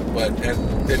been that, but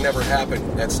that never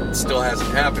happened. That still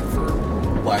hasn't happened for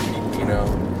black people,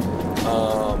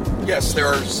 Yes,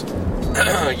 there's,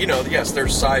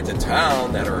 there's sides of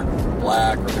town that are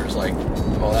black, or there's like,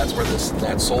 well, that's where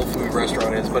that soul food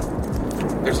restaurant is, but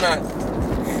it's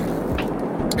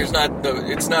not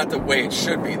the way it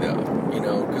should be, though,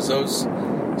 because those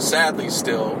sadly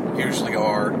still usually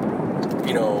are,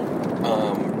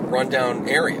 rundown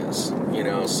areas,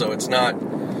 so it's not,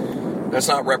 that's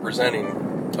not representing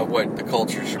of what the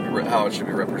culture should be, how it should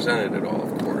be represented at all,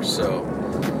 of course. So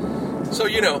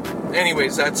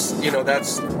anyways,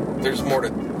 there's more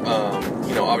to,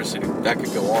 obviously that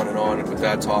could go on and on with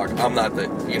that talk. I'm not the,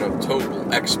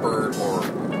 total expert or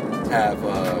have,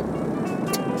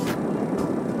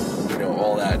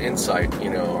 all that insight,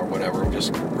 or whatever. I'm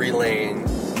just relaying,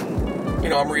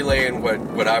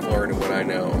 what I've learned and what I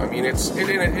know. I mean,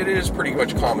 it is pretty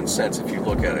much common sense if you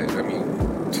look at it. I mean,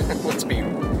 let's be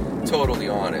totally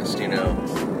honest,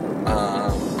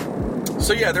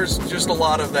 So yeah, there's just a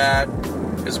lot of that,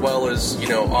 as well as,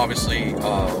 obviously,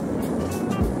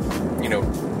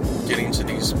 getting to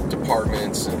these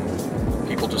departments and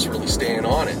people just really staying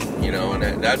on it,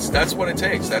 and that's what it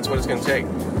takes. That's what it's going to take.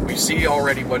 We see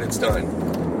already what it's done.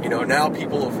 Now we've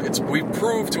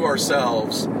proved to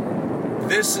ourselves,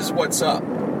 this is what's up.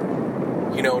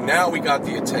 Now we got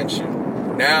the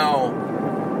attention. Now,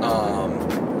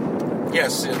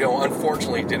 yes,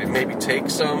 unfortunately, did it maybe take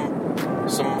some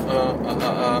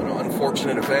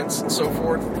unfortunate events and so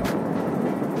forth?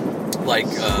 Like,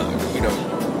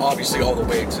 obviously all the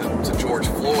way to George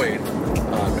Floyd,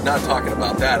 but not talking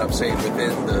about that. I'm saying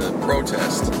within the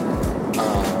protest,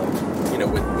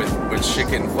 with shit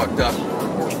getting fucked up,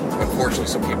 or unfortunately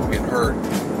some people getting hurt,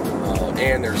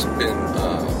 and there's been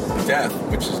death,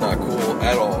 which is not cool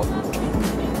at all.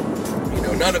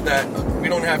 None of that. We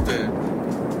don't have to.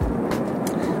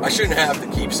 I shouldn't have to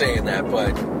keep saying that,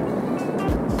 but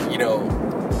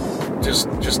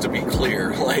just to be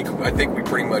clear, like, I think we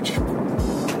pretty much,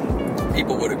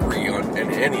 people would agree on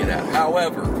any of that.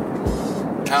 However,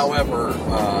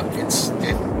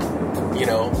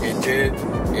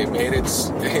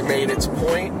 it made its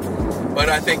point, but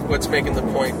I think what's making the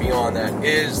point beyond that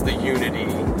is the unity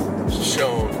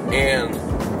shown and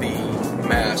the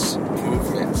mass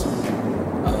movement,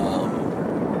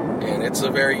 and it's a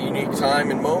very unique time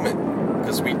and moment,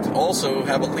 because we also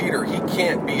have a leader. He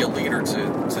can't be a leader to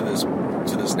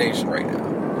this nation right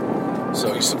now.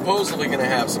 So he's supposedly going to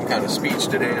have some kind of speech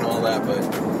today and all that, but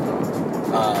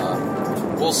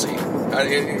we'll see.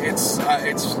 It's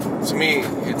to me,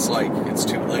 it's like it's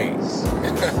too late.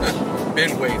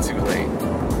 Been way too late,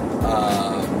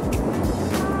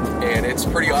 and it's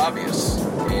pretty obvious.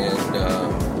 And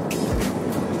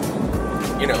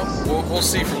we'll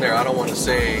see from there. I don't want to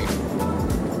say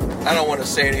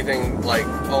anything like,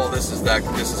 oh, this is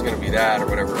going to be that or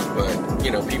whatever. But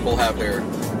people have their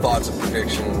thoughts and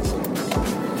predictions, and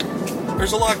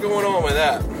there's a lot going on with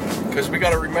that. Because we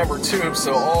got to remember too.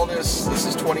 So all this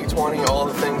is 2020. All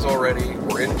the things already.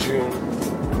 We're in June,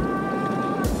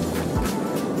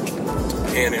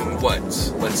 and in what?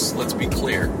 Let's be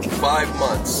clear. 5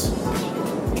 months.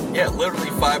 Yeah, literally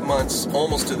 5 months,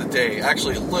 almost to the day.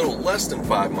 Actually, a little less than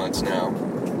 5 months now.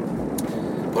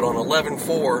 But on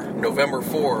November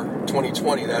 4,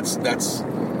 2020, that's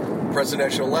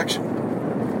presidential election.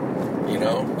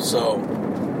 So,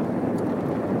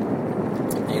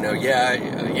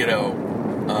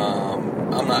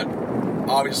 I'm not,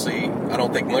 obviously, I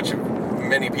don't think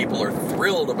many people are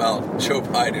thrilled about Joe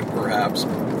Biden, perhaps.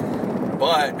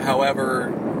 But,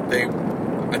 however,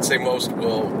 I'd say we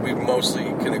mostly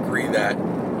can agree that,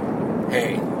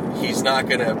 hey, he's not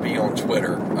going to be on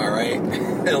Twitter, all right?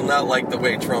 He'll not like the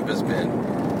way Trump has been.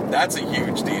 That's a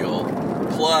huge deal.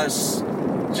 Plus,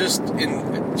 just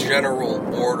in general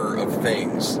order of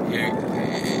things,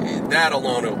 that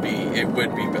alone would be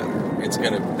better. It's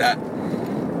going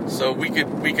to, so we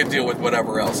could deal with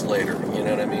whatever else later, you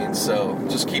know what I mean? So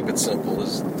just keep it simple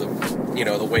is the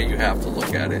way you have to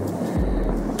look at it.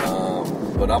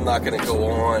 But I'm not going to go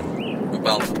on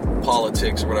about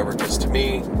politics or whatever, because to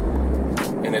me,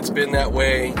 and it's been that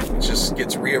way, it just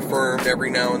gets reaffirmed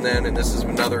every now and then, and this is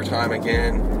another time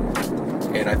again,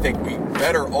 and I think we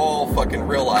better all fucking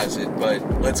realize it.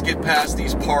 But let's get past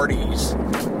these parties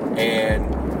and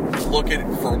look at it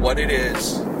for what it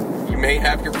is. You may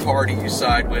have your party you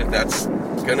side with, that's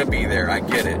gonna be there, I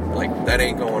get it, like, that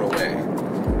ain't going away,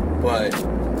 but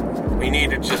we need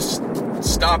to just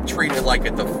stop treating it like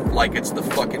it's the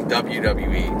fucking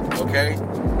WWE, okay?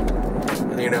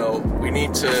 We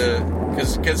need to,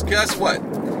 because guess what?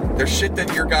 There's shit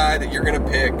that your guy that you're gonna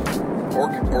pick,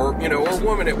 or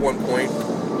woman at one point,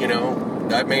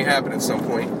 that may happen at some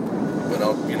point, but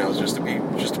I'll, just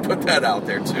to put that out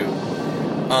there too.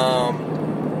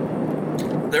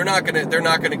 They're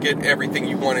not gonna get everything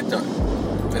you wanted done.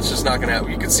 It's just not gonna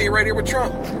happen. You can see it right here with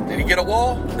Trump. Did he get a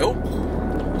wall? Nope.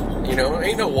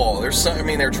 Ain't no wall. There's some,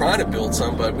 they're trying to build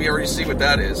some, but we already see what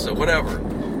that is, so whatever.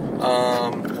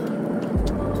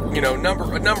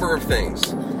 A number of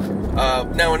things.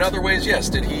 Now, in other ways, yes,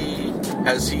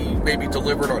 has he maybe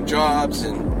delivered on jobs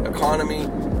and economy,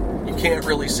 you can't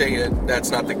really say that that's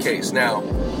not the case. Now,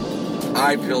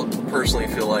 I personally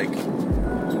feel like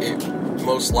it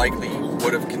most likely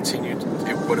would have continued,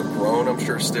 it would have grown, I'm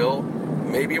sure still.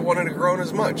 Maybe it wouldn't have grown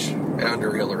as much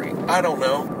under Hillary. I don't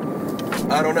know.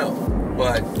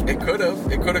 But it could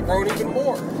have grown even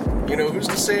more. Who's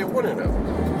to say it wouldn't have?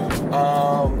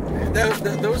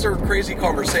 Those are crazy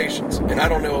conversations, and I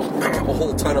don't know a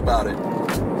whole ton about it.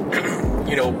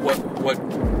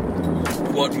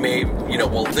 What may,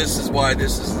 well, this is why,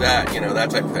 this is that, that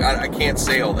type of thing. I can't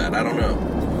say all that. I don't know.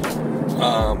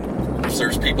 So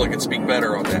there's people that could speak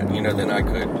better on that, than I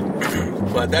could.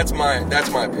 But that's my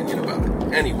opinion about it.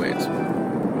 Anyways.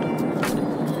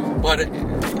 But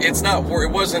it's not,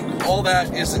 it wasn't, all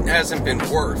that hasn't been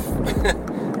worth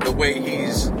the way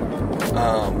he's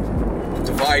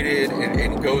divided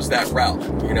and goes that route,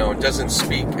 and doesn't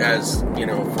speak as,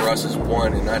 for us as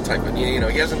one and that type of, he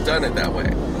hasn't done it that way.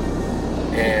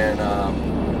 And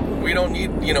we don't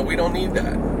need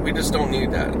that. We just don't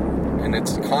need that. And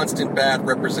it's constant bad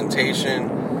representation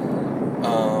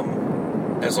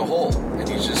as a whole. And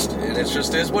it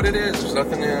just is what it is. There's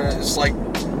nothing, it's like,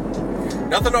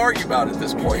 nothing to argue about at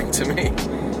this point, to me.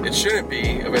 It shouldn't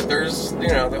be, but there's,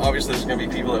 obviously there's going to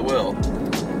be people that will.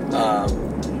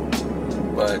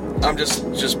 But I'm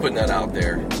just putting that out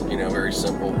there, very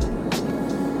simple.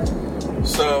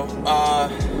 So,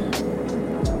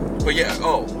 but yeah,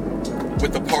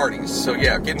 with the parties. So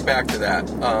yeah, getting back to that.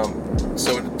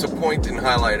 So to point and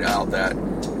highlight out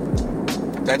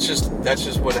that's just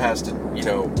what has to,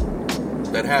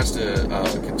 that has to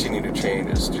continue to change,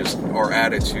 is just our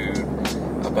attitude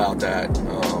about that.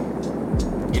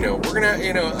 We're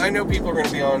gonna, I know people are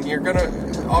gonna be on.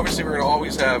 Obviously we're gonna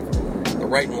always have the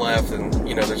right and left, and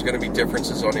there's gonna be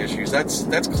differences on issues.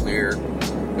 That's clear.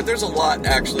 But there's a lot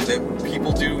actually that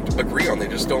people do agree on. They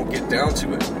just don't get down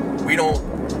to it. We don't.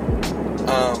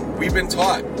 We've been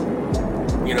taught,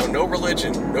 no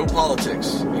religion, no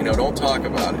politics. Don't talk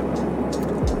about it.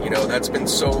 That's been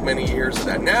so many years of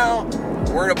that. Now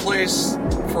we're in a place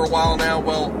for a while now.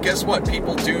 Well, guess what?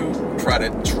 People do try to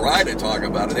talk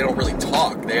about it. They don't really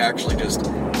talk. They actually just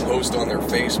post on their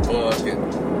Facebook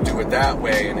and do it that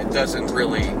way. And it doesn't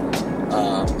really.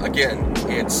 Again,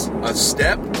 it's a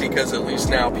step, because at least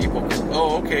now people can.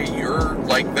 Oh, okay, you're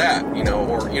like that.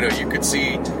 Or you could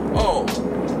see. Oh,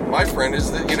 my friend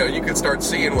is that. You could start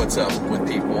seeing what's up with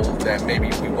people that maybe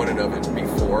we wouldn't have it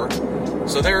before.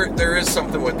 So there is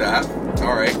something with that.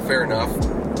 All right, fair enough.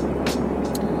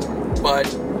 But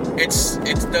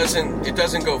it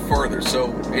doesn't go further. So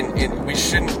we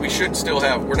should still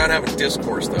have. We're not having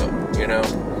discourse though.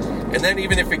 And then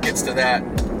even if it gets to that,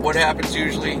 what happens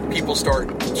usually? People start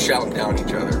shouting down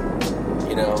each other.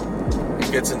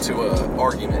 It gets into an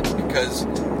argument, because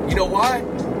you know why?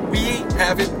 We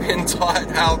haven't been taught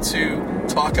how to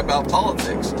talk about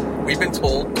politics. We've been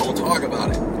told don't talk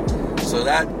about it. So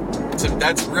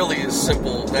that's really as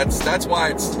simple. That's why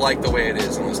it's like the way it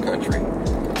is in this country,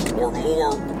 or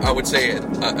more. I would say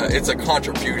it's a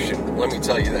contribution. Let me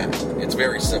tell you that it's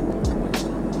very simple.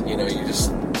 You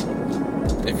just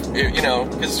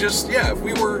it's just if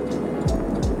we were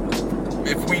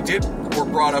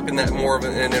brought up in that more of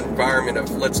an environment of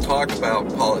let's talk about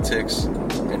politics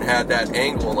and had that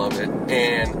angle of it,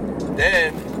 and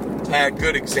then had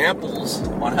good examples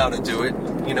on how to do it.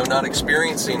 Not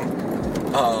experiencing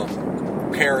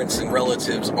parents and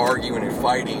relatives arguing and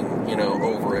fighting,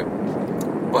 over it,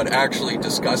 but actually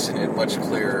discussing it much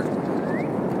clearer.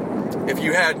 If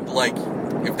you had,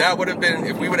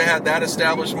 if we would have had that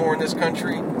established more in this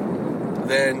country,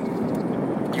 then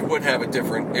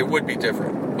it would be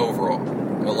different overall,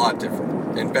 a lot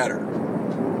different and better.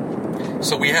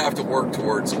 So we have to work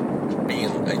towards being,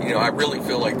 I really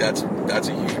feel like that's a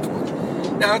huge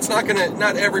one. Now,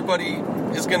 not everybody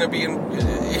is gonna be in,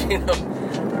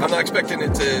 I'm not expecting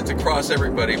it to cross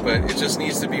everybody, but it just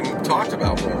needs to be talked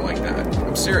about more like that.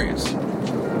 I'm serious.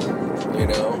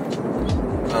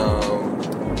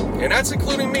 And that's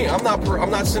including me. I'm not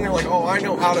sitting there like, oh, I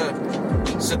know how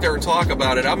to sit there and talk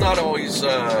about it. I'm not always,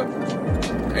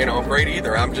 great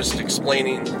either. I'm just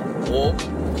explaining, well,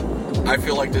 I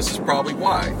feel like this is probably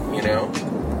why,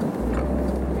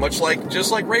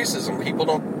 just like racism. People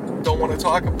don't want to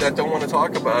talk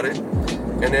about it.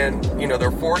 And then,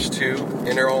 they're forced to,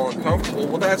 and they're all uncomfortable.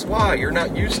 Well, that's why. You're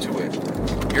not used to it.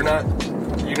 You're not,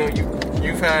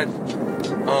 you've had,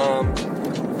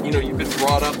 you've been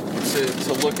brought up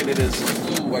to look at it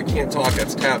as, ooh, I can't talk,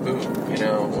 that's taboo,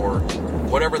 or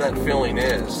whatever that feeling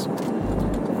is.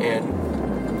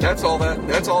 And that's all that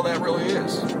really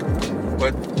is.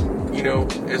 But,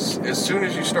 as soon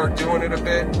as you start doing it a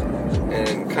bit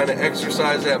and kind of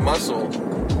exercise that muscle,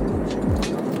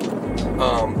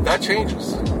 that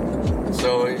changes.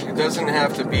 So it doesn't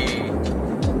have to be,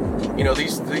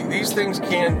 these things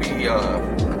can be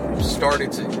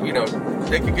started to,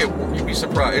 they could get, you'd be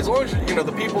surprised. As long as,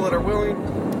 the people that are willing,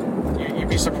 you'd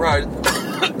be surprised.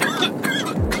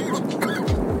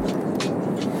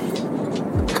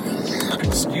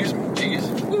 Excuse me, jeez.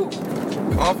 Woo.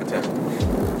 Cough attack.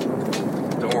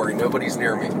 Don't worry, nobody's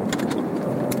near me.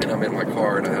 And I'm in my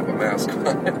car and I have a mask on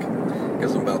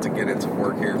because I'm about to get into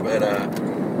work here. But,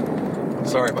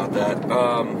 sorry about that.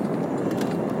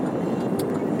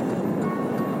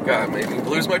 God, made me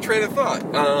lose my train of thought.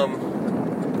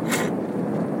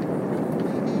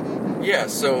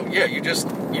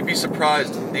 You'd be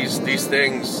surprised these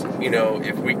things,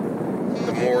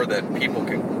 the more that people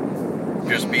can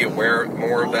just be aware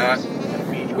more of that,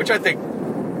 which I think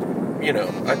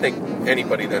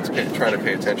anybody that's trying to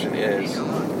pay attention is.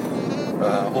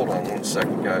 Hold on 1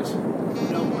 second, guys.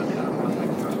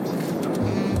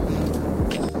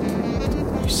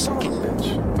 You son of a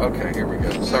bitch. Okay, here we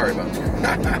go. Sorry about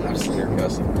that. I'm sitting here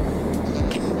cussing.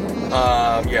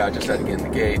 I just had to get in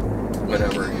the gate.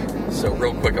 Whatever. So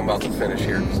real quick, I'm about to finish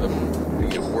here because I'm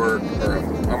at work, or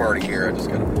I'm already here. I just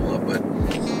got to pull up. But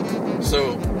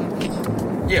so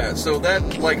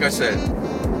that, like I said,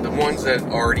 the ones that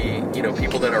already,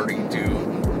 people that already do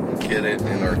get it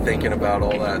and are thinking about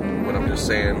all that, what I'm just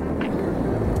saying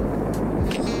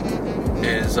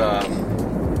is,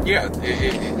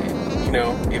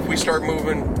 if we start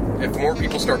moving, if more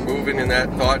people start moving in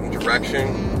that thought and direction,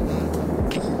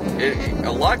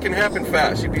 a lot can happen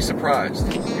fast. You'd be surprised.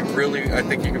 I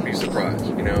think you could be surprised,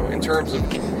 in terms of,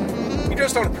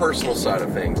 just on a personal side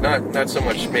of things, not so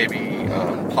much maybe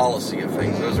policy of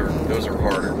things. Those are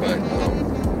harder,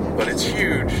 but it's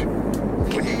huge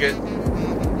when you get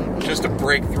just to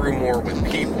break through more with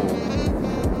people.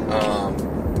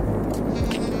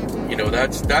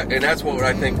 That's what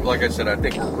I think. Like I said, I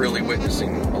think we're really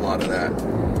witnessing a lot of that.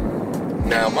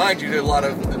 Now, mind you,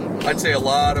 I'd say a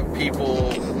lot of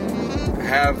people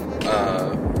have,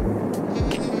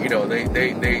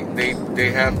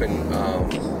 they have been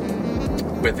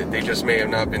with it. They just may have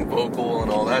not been vocal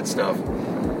and all that stuff.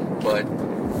 But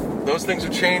those things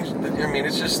have changed. I mean,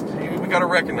 it's just, we got to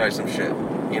recognize some shit,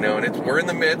 and we're in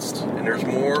the midst, and there's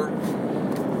more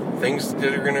things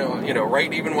that are going to,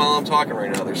 right, even while I'm talking right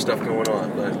now, there's stuff going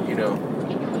on. But,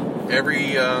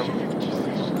 every,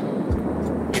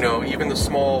 even the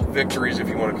small victories, if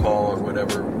you want to call or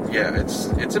whatever,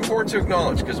 it's important to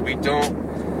acknowledge, because we don't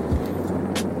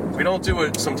do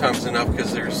it sometimes enough,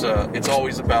 because it's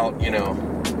always about,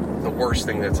 the worst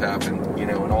thing that's happened,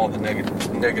 and all the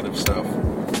negative stuff,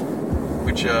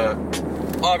 which,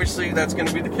 obviously that's going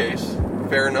to be the case.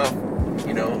 Fair enough.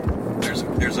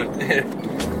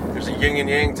 There's a yin and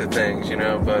yang to things,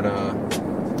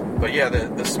 but yeah,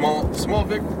 the small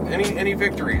any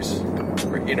victories,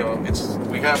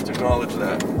 we have to acknowledge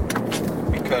that,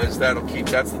 because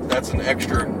that's an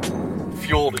extra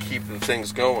fuel to keep the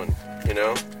things going,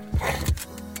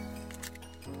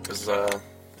 because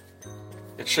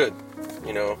it should,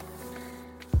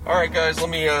 All right, guys, let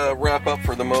me wrap up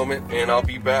for the moment, and I'll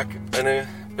be back in a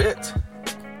bit.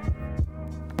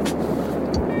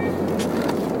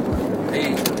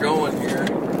 Hey, we're going here.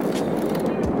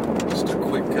 Just a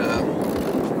quick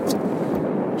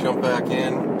jump back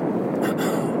in.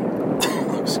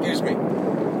 Excuse me.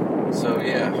 So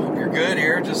yeah, hope you're good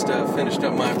here. Just finished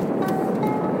up my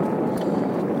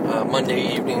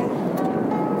Monday evening.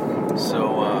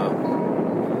 So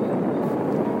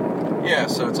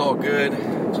so it's all good.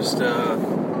 Just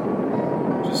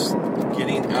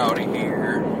getting out of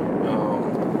here.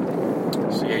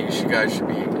 So yeah, you guys should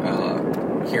be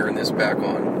hearing this back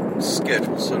on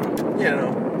schedule, so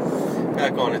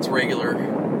back on its regular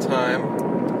time.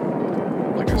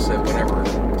 Like I said, whenever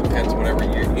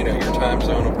your time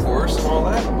zone, of course, and all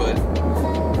that. But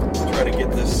try to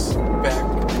get this back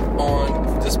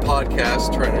on this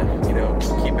podcast. Trying to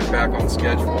keep it back on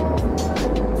schedule.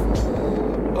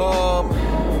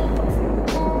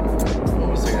 What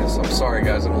was I gonna say? I'm sorry,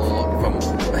 guys. I'm a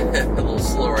little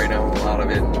slow right now. I'm out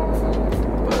of it.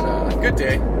 But good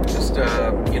day. Just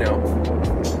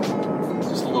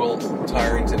just a little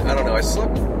tiring. I don't know. I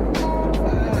slept.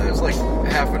 It was like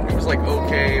it was like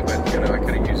okay, but I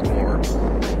could have used more.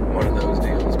 One of those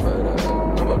deals, but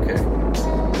I'm okay.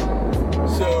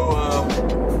 So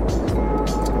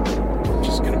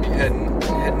just gonna be heading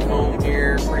home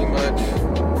here pretty much.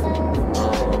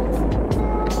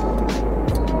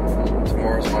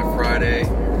 Tomorrow's my Friday.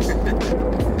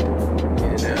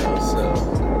 So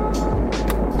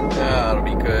that'll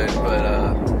be good, but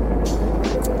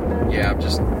yeah, it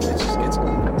just gets a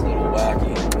little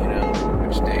wacky,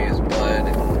 which day is what,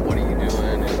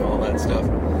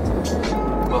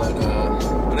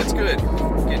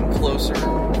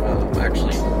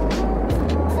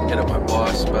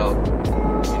 curious about,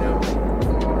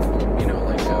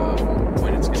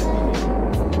 when it's going to be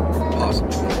possible,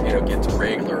 get to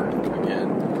regular again.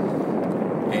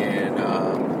 And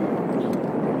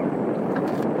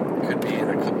could be in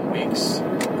a couple weeks.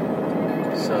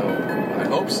 So I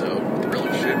hope so. It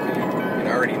really should be.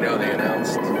 I already know they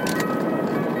announced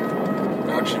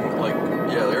production,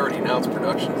 they already announced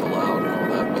production's allowed and all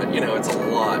that, but it's a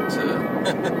lot to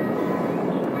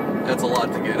that's a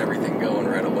lot to get everything going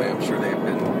right away. I'm sure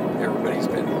everybody's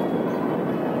been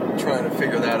trying to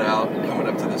figure that out coming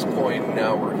up to this point, and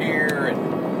now we're here, and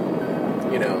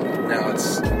now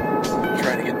it's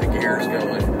trying to get the gears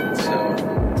going. So,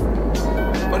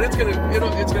 but it's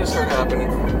gonna start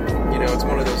happening. It's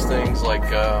one of those things like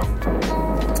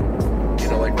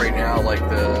like right now, like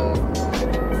the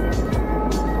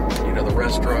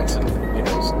restaurants and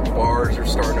bars are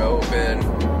starting to open.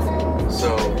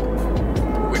 So,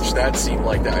 which that seemed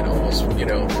like that almost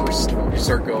first you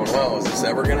start going, oh, is this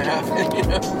ever gonna happen?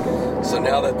 So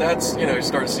now that's you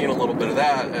start seeing a little bit of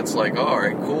that. It's like, oh, all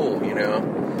right, cool.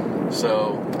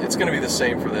 So it's gonna be the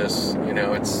same for this.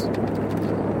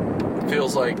 It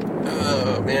feels like,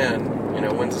 oh man,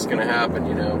 when's this gonna happen?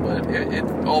 But it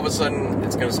all of a sudden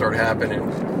it's gonna start happening,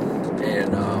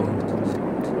 and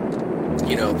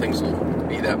things will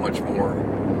be that much more,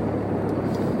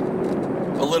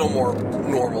 a little more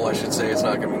normal, I should say. It's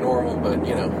not gonna be normal, but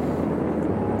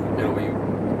it'll be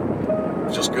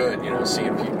just good,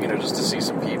 seeing people, just to see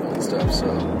some people and stuff.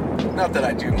 So, not that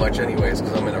I do much anyways,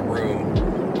 because I'm in a room,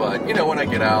 but when I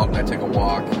get out and I take a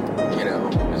walk,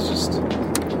 it's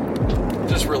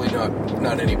just really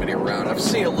not anybody around. I've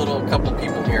seen a couple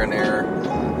people here and there,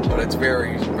 but it's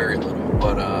very, very little.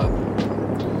 But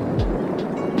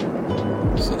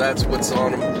so that's what's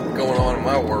going on in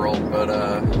my world. But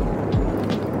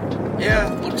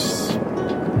yeah, it looks,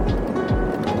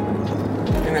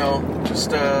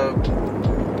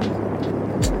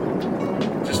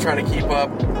 just trying to keep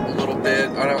up a little bit.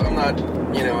 I'm not,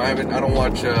 I don't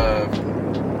watch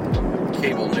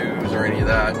cable news or any of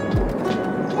that.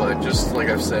 But just like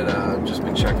I've said, just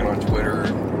been checking on Twitter.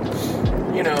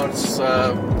 It's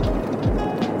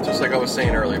just like I was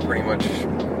saying earlier, pretty much,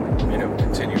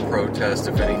 continued protest,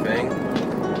 if anything.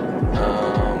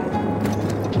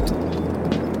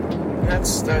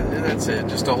 That's it.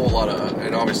 Just a whole lot of,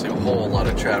 and obviously a whole lot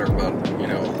of chatter about,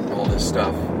 all this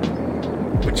stuff.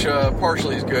 Which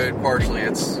partially is good, partially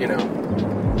it's, it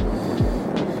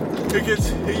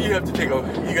gets, you have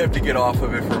to get off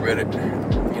of it for a minute.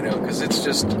 Because it's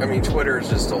just, Twitter is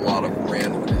just a lot of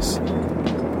randomness.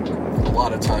 A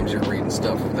lot of times you're reading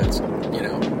stuff that's,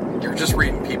 you're just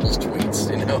reading people's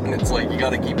tweets, and it's like, you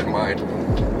gotta keep in mind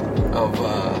of,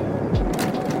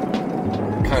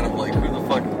 kind of like, who the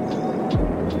fuck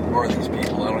are these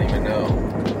people? I don't even know.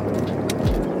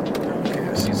 Okay,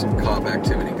 I see some cop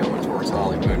activity going towards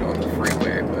Hollywood on the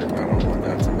freeway, but I don't know what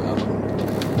that's about.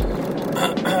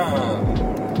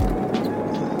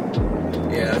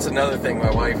 Yeah, that's another thing.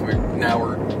 My wife, we're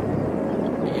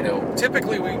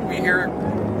typically we hear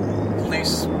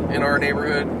police in our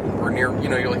neighborhood, or near,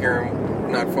 you'll hear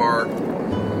them not far.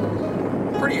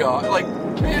 Pretty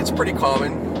it's pretty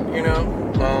common,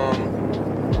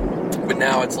 but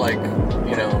now it's like,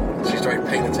 she's starting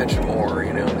paying attention more,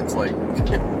 and it's like,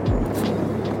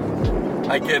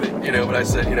 I get it, but I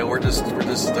said, we're just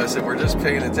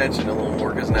paying attention a little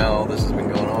more because now all this has been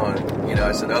going on.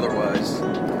 I said, otherwise,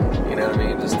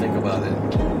 just think about it.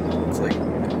 It's like,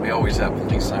 we always have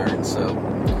police sirens, so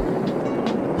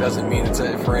doesn't mean it's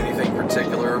for anything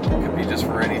particular. It could be just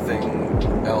for anything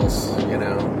else,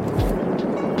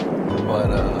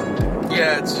 But,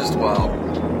 yeah, it's just wild.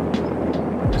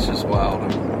 It's just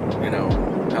wild,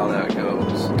 how that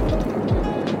goes.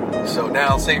 So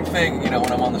now, same thing, when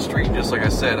I'm on the street, just like I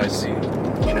said, I see,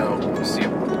 see a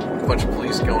bunch of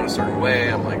police going a certain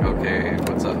way. I'm like, okay,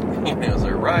 what's up? Is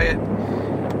there a riot?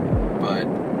 But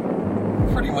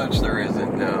pretty much there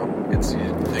isn't. No, it's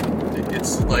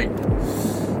like,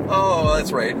 oh,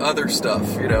 that's right, other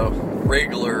stuff.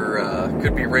 Regular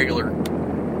could be regular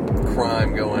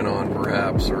crime going on,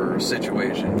 perhaps, or a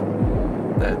situation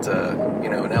that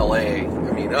in LA.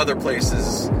 Other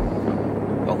places. A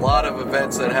lot of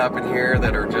events that happen here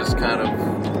that are just kind of,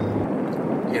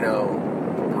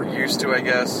 we're used to, I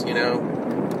guess.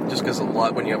 Just because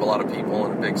when you have a lot of people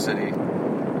in a big city.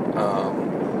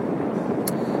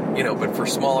 But for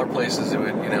smaller places, it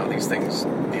would, these things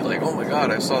be like, oh my God,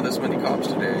 I saw this many cops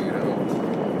today,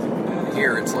 And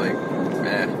here it's like,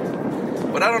 eh.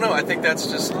 But I don't know, I think that's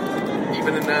just,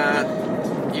 even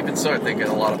so, I think in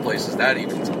a lot of places that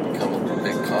even's become a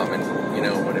bit common,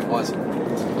 when it wasn't.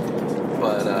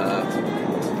 But,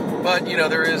 But,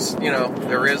 there is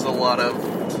a lot of,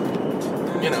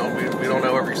 we don't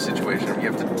know every situation.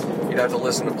 You'd have to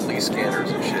listen to police scanners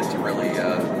and shit to really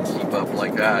keep up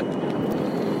like that.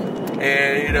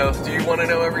 And, do you want to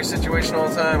know every situation all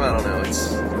the time? I don't know.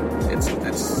 It's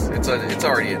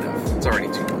already enough. It's already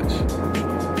too much.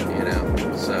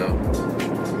 So,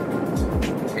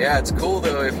 yeah, it's cool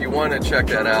though if you want to check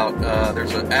that out.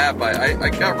 There's an app. I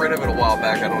got rid of it a while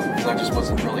back. Because I just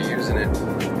wasn't really using it.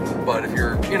 But if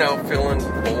you're, feeling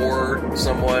bored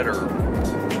somewhat, or,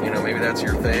 maybe that's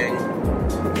your thing,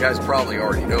 you guys probably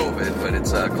already know of it, but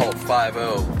it's called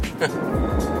 5-0.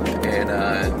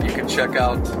 And you can check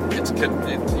out,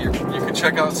 you can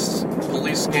check out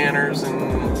police scanners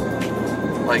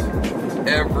and, like,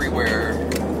 everywhere.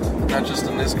 Not just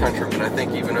in this country, but I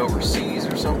think even overseas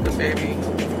or something, maybe.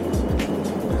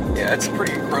 Yeah, it's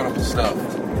pretty incredible stuff.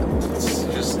 It's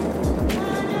just,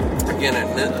 again,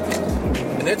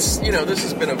 and it's, this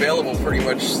has been available pretty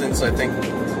much since I think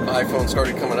iPhone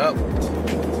started coming up.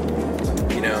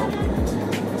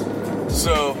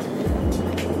 So,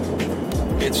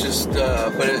 it's just,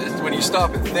 but when you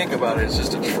stop and think about it, it's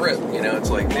just a trip. It's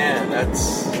like, man,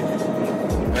 that's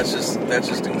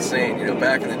just insane.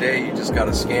 Back in the day, you just got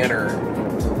a scanner,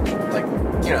 like,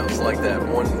 it's like that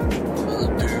one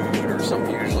old dude or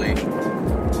something usually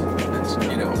that's,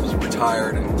 was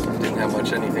retired and didn't have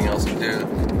much anything else to do.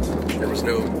 There was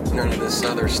none of this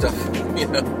other stuff,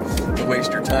 to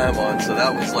waste your time on. So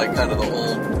that was like kind of the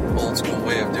old school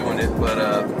way of doing it. But,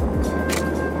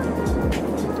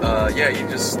 yeah, you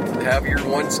just have your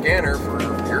one scanner for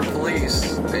your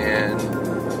police and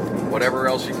whatever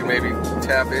else you can maybe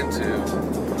tap into,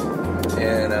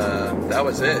 and that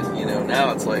was it.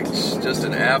 Now it's like just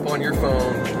an app on your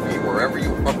phone, be wherever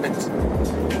you want.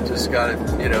 Just got it,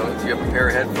 if you have a pair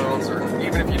of headphones, or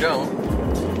even if you don't,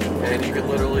 and you could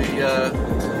literally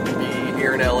be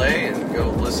here in LA and go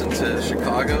listen to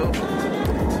Chicago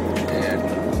and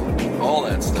all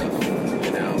that stuff.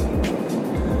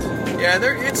 Yeah,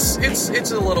 it's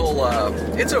a little,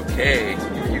 it's okay.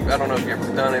 I don't know if you've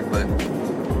ever done it, but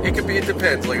it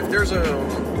depends. Like, if there's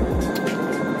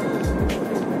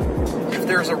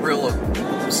a real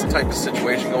type of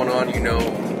situation going on,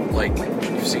 like,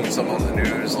 you've seen something on the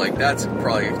news, like, that's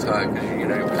probably a time, because, you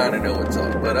kind of know what's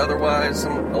up. But otherwise, a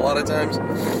lot of times,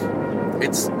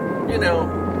 it's,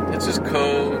 it's just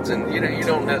codes, and, you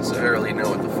don't necessarily know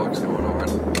what the fuck's going on.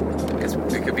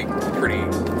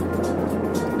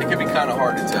 It could be kind of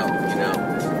hard to tell,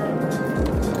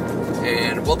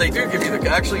 And, well, they do give you in the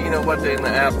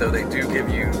app, though, they do give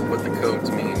you what the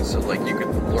codes mean. So, like, you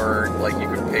could learn, like, you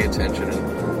could pay attention.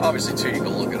 And obviously, too, you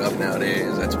can look it up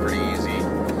nowadays. That's pretty easy.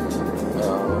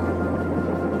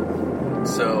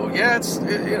 So, yeah, it's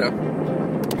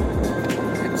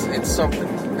something.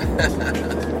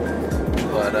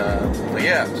 but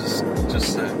yeah,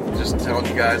 just telling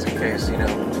you guys in case you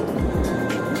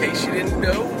didn't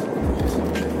know.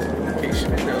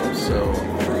 So,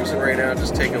 I'm cruising right now,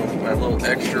 just taking my little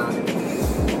extra,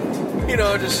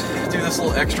 just do this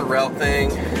little extra route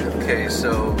thing. Okay,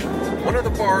 so, one of the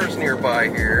bars nearby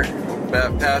here,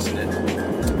 passing it,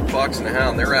 Fox and the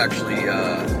Hound, they're actually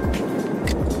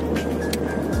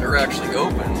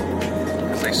open,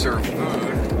 because they serve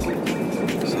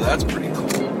food, so that's pretty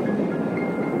cool.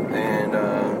 And,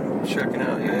 checking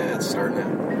out, yeah, it's starting to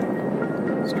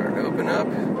open up.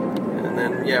 And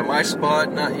then, yeah, my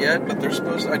spot, not yet, but they're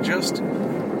supposed to, I just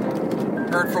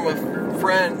heard from a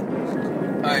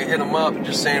friend, I hit him up,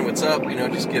 just saying what's up,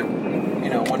 just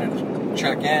wanted to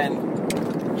check in,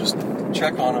 just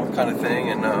check on him kind of thing,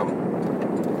 and,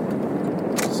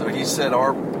 so he said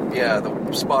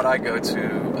the spot I go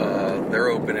to, they're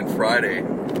open on Friday,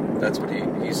 that's what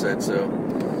he said, so,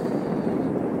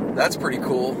 that's pretty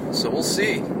cool, so we'll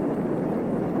see,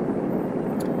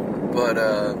 but,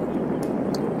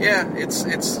 yeah, it's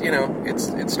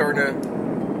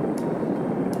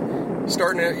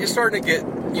starting to get a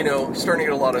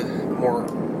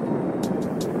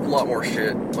lot more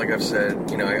shit. Like I've said,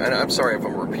 I'm sorry if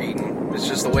I'm repeating. It's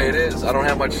just the way it is. I don't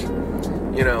have much, I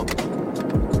don't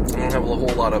have a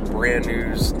whole lot of brand new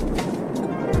news.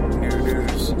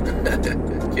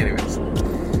 Can't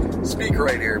even speak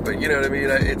right here, but you know what I mean.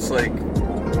 It's like,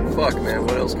 fuck, man.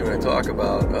 What else can I talk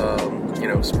about?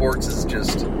 Sports is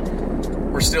just.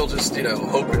 We're still just,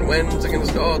 hoping when's it going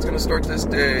to start? It's going to start this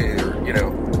day, or,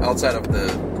 outside of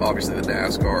obviously the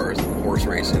NASCARs and the horse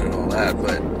racing and all that,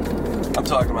 but I'm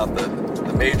talking about the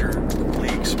major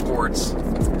league sports.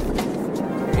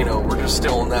 We're just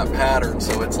still in that pattern,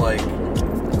 so it's like,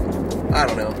 I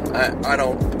don't know. I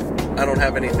don't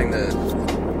have anything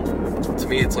to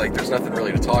me, it's like there's nothing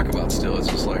really to talk about still. It's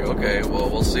just like, okay, well,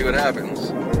 we'll see what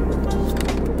happens.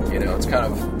 you know, it's kind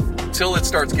of, till it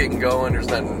starts getting going, there's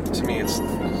nothing, to me, it's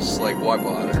just like, why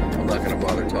bother? I'm not going to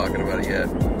bother talking about it yet.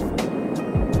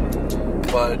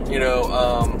 But, you know,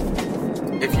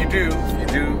 if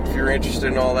you're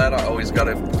interested in all that, I always got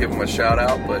to give him a shout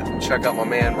out. But check out my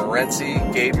man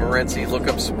Morency, Gabe Morency. Look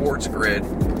up Sports Grid.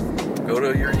 Go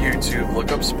to your YouTube,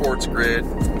 look up Sports Grid,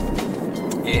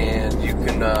 and you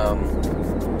can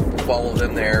follow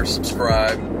them there,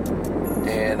 subscribe,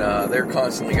 and they're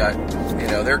constantly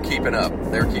they're keeping up.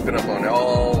 They're keeping up on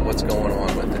all what's going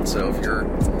on with it. So if you're,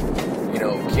 you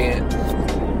can't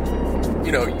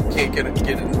get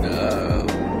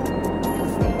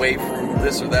away from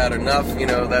this or that enough,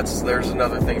 there's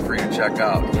another thing for you to check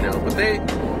out, but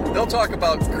they'll talk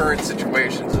about current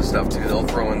situations and stuff too. They'll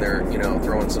throw in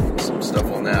some stuff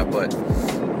on that, but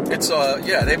it's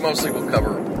they mostly will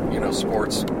cover,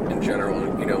 sports in general,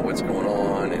 what's going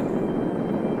on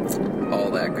and all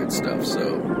that good stuff.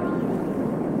 So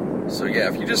yeah,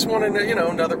 if you just want to,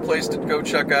 another place to go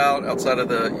check out outside of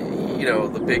the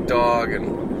big dog,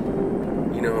 and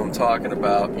I'm talking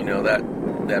about,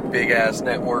 that big ass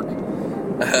network.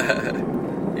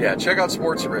 Yeah, check out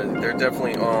Sports Grid. They're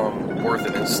definitely worth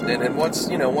it. And once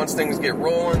things get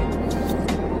rolling,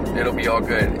 it'll be all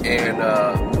good. And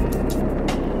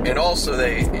also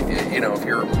they, if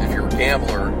you're a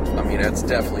gambler, I mean, that's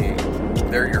definitely,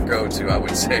 they're your go-to, I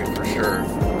would say, for sure.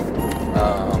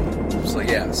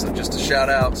 So just a shout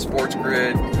out, Sports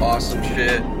Grid, awesome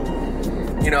shit.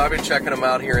 I've been checking them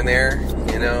out here and there.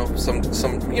 Some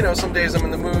days I'm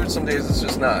in the mood, some days it's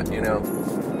just not.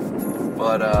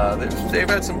 But they've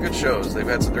had some good shows.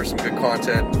 There's some good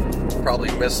content.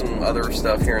 Probably miss some other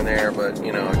stuff here and there, but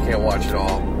I can't watch it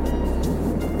all.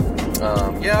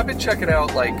 I've been checking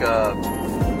out like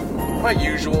my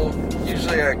usual.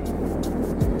 Usually,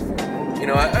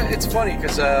 it's funny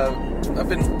because I've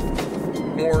been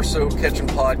more so catching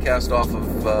podcasts off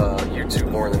of YouTube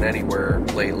more than anywhere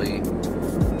lately.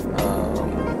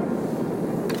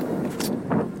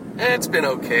 It's been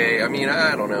okay. I mean,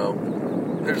 I don't know.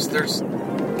 There's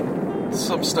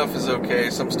some stuff is okay.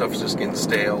 Some stuff's just getting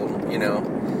stale.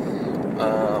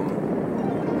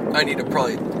 I need to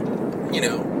probably,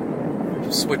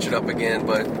 switch it up again.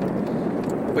 But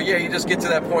yeah, you just get to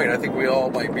that point. I think we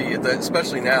all might be at that,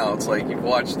 especially now. It's like you've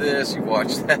watched this, you've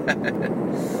watched that.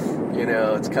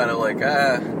 It's kind of like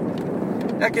that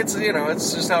gets.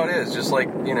 It's just how it is. Just like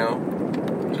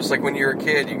when you're a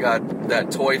kid, you got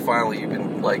that toy finally you've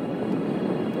been like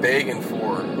begging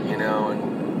for, and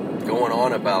going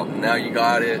on about, and now you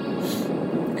got it,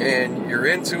 and you're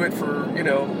into it for,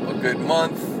 a good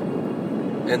month,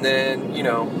 and then, you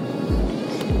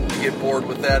get bored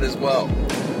with that as well,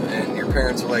 and your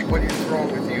parents are like, what is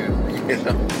wrong with you,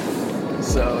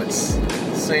 so it's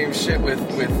the same shit with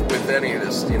any of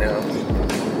this,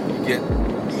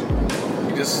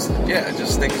 just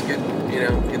things get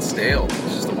stale.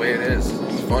 It's just the way it is.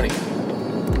 It's funny.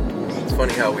 It's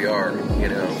funny how we are,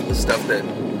 the stuff that,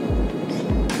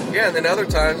 and then other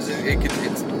times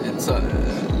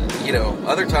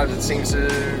other times it seems to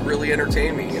really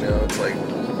entertain me, it's like,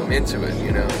 I'm into it,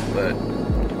 but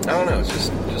I don't know, it's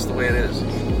just the way it is.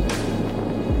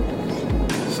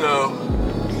 So,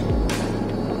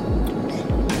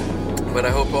 but I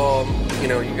hope all,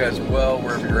 you guys are well,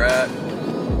 wherever you're at.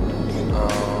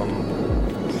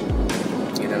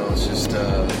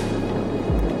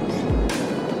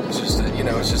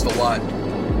 It's just a lot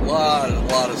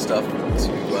of stuff to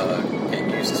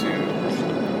get used to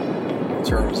in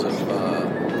terms of,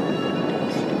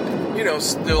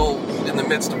 still in the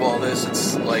midst of all this.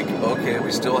 It's like, okay,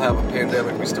 we still have a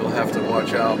pandemic, we still have to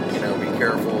watch out, be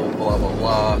careful, blah, blah,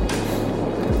 blah.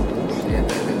 And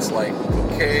then it's like,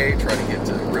 okay, try to get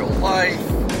to real life,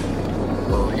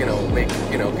 or,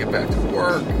 get back to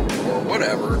work, or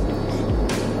whatever.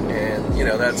 And,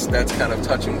 that's kind of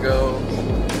touch and go.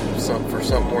 For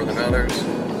some more than others,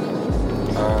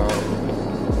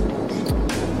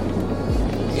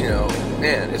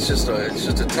 it's just a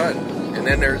ton. And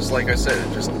then there's, like I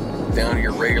said, just down to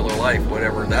your regular life,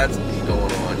 whatever that's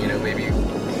going on. Maybe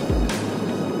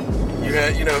you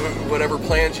had, whatever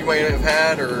plans you might have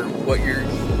had, or what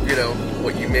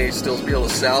what you may still be able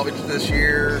to salvage this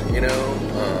year,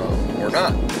 or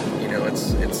not.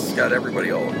 It's got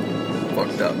everybody all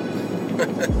fucked up.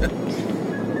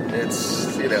 It's,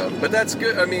 but that's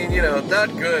good. I mean,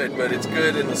 not good, but it's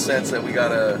good in the sense that we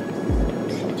gotta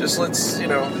just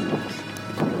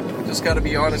just gotta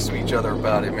be honest to each other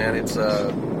about it, man. It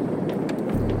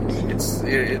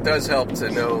does help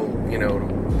to know,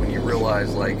 when you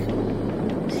realize, like,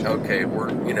 okay,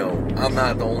 I'm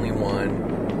not the only one.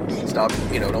 Stop,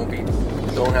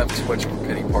 don't have too much of a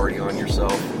pity party on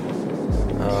yourself.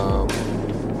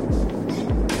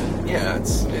 Yeah,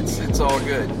 it's all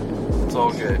good. It's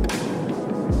all good.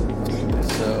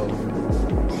 So,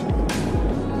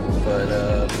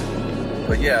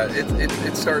 but yeah,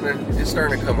 it's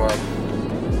starting to come up.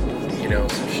 You know,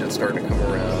 some shit's starting to come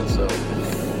around. So,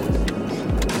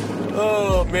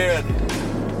 oh man,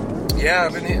 yeah,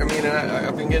 I've been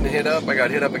getting hit up. I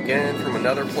got hit up again from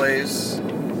another place,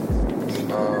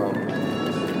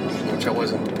 which I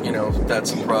wasn't, you know, that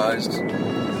surprised.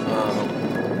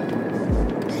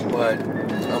 But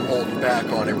I'm holding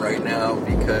back on it right now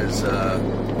because,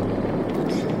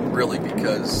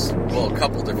 well, a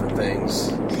couple different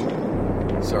things.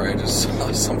 Sorry, I just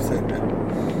saw something.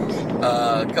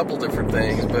 A couple different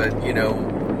things, but, you know,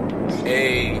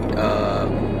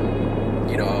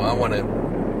 you know, I want to,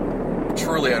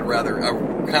 truly, I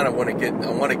kind of want to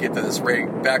get to this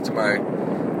back to my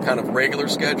kind of regular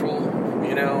schedule,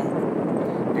 you know,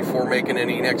 before making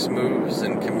any next moves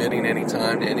and committing any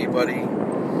time to anybody.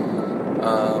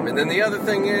 And then the other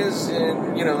thing is,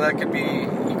 and you know, that could be,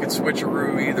 you could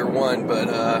switcheroo either one, but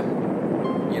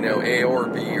you know, A or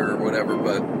B or whatever.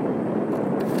 But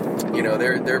you know,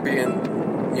 they're being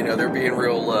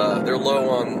real. They're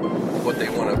low on what they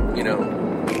want to, you know,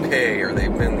 pay, or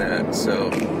they've been that. So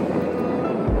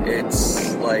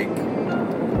it's like,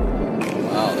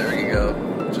 wow, there you go.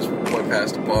 Just went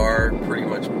past a bar, pretty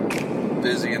much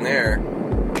busy in there.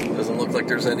 Doesn't look like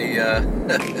there's any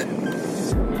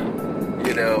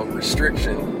you know,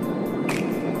 restriction.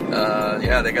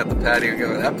 Yeah, they got the patio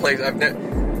going. That place,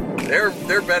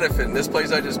 they're benefiting. This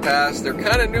place I just passed, they're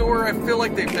kind of newer. I feel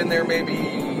like they've been there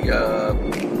maybe,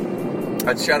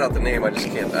 I'd shout out the name, I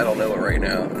don't know it right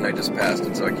now, and I just passed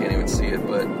it, so I can't even see it,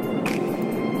 but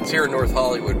it's here in North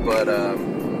Hollywood. But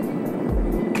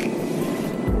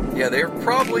yeah, they're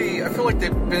probably, I feel like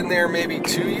they've been there maybe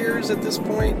 2 years at this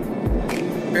point,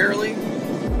 barely.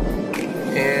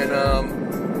 And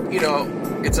you know,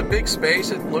 it's a big space.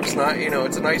 It looks nice. You know,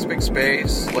 it's a nice big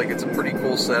space. Like, it's a pretty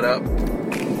cool setup,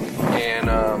 and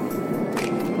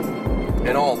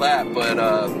all that. But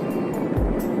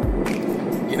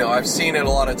you know, I've seen it a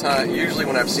lot of times. Usually,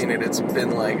 when I've seen it, it's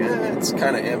been like it's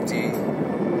kind of empty,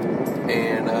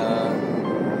 and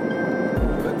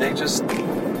but they just,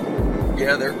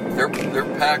 yeah, they're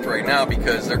packed right now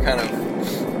because they're kind of,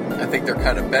 I think they're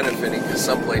kind of benefiting because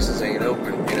some places ain't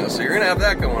open, you know, so you're going to have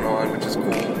that going on, which is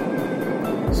cool.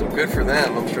 So good for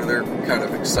them. I'm sure they're kind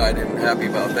of excited and happy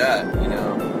about that, you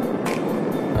know.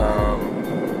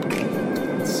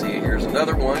 Let's see, here's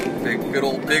another one. Good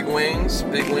old Big Wings.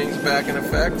 Big Wings back in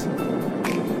effect.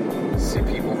 See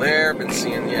people there. I've been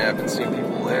seeing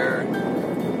people there.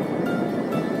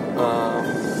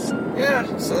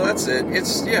 Yeah, so that's it.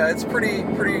 It's pretty,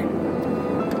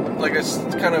 like, it's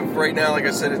kind of, right now, like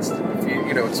I said, it's,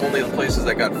 you know, it's only the places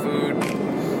that got food,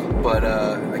 but,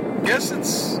 I guess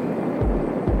it's,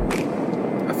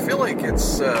 I feel like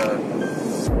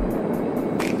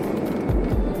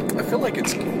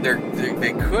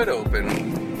they could open. I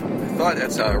thought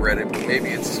that's how I read it, but maybe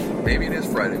it is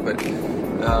Friday, but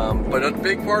a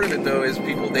big part of it, though, is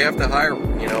people, they have to hire,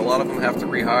 you know, a lot of them have to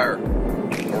rehire,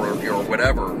 or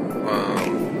whatever.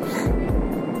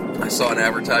 I saw an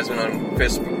advertisement on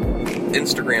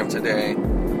Instagram today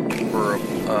for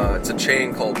it's a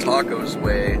chain called Tacos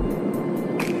Way,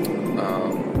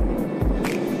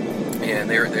 and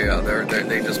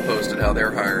they just posted how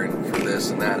they're hiring for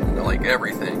this and that, and like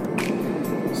everything.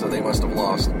 So they must have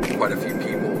lost quite a few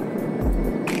people.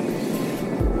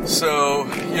 So,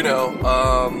 you know,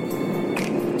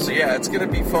 so yeah, it's gonna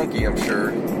be funky, I'm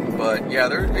sure. But yeah,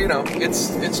 you know,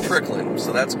 it's trickling,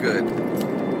 so that's good.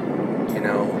 You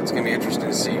know, it's gonna be interesting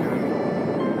to see who,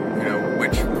 you know,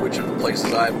 which of the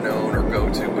places I've known or go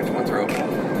to, which ones are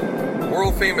open.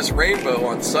 World famous Rainbow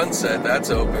on Sunset, that's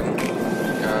open.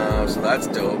 So that's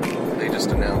dope. They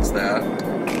just announced that.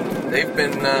 They've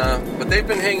been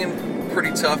hanging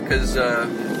pretty tough because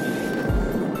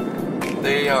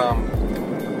they have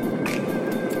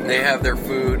their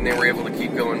food and they were able to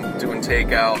keep going, doing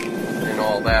takeout and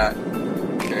all that.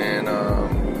 And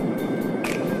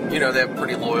you know, they have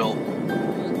pretty loyal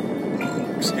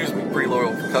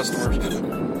customers.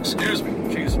 Excuse me,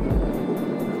 jeez.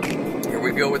 Here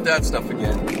we go with that stuff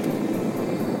again.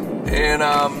 And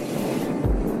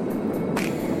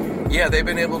yeah, they've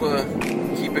been able to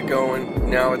keep it going.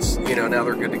 Now it's, you know, now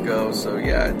they're good to go. So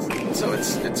yeah,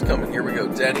 it's coming. Here we go.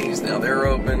 Denny's, now they're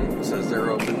open. It says they're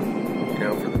open, you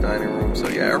know, for the dining room. So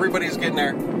yeah, everybody's getting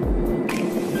there.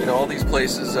 You know, all these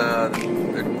places, they're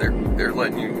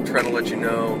trying to let you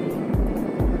know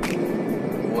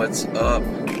what's up,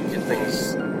 get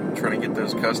things, trying to get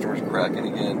those customers cracking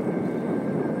again.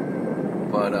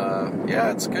 But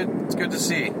yeah, it's good. It's good to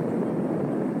see.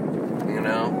 You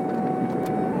know,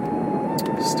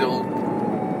 still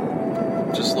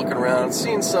just looking around,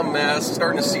 seeing some mess,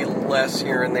 starting to see less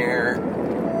here and there.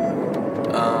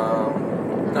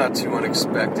 Not too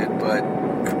unexpected, but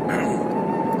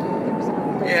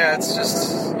yeah, it's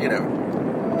just, you know,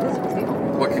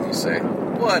 what can you say?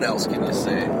 What else can you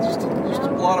say? Just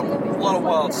a lot of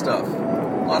wild stuff,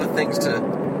 a lot of things to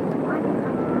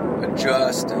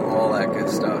adjust and all that good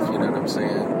stuff. You know what I'm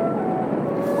saying?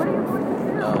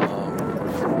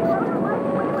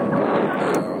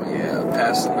 Oh yeah,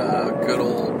 passing a good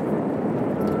old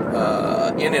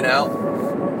In-N-Out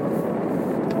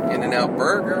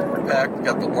burger.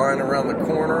 Got the line around the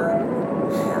corner.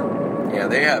 Yeah,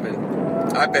 they haven't.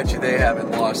 I bet you they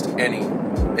haven't lost any.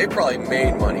 They probably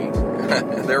made money.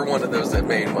 They're one of those that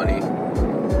made money.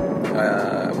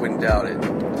 I wouldn't doubt it.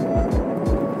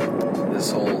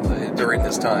 During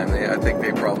this time, I think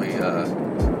they probably,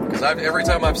 because every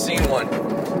time I've seen one,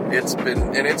 it's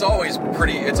been, and it's always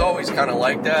kind of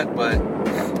like that, but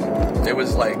it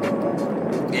was like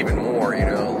even more, you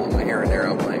know, a little here and there.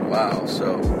 I'm like, wow.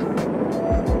 So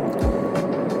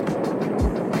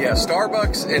yeah,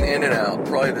 Starbucks and In-N-Out,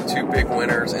 probably the two big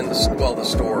winners in the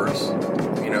stores,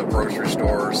 you know, grocery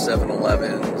stores,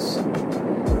 7-Elevens.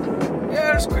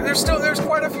 Yeah, there's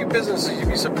quite a few businesses you'd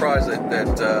be surprised that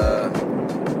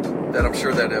I'm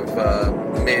sure that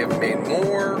may have made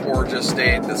more or just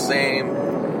stayed the same.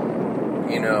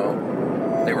 You know,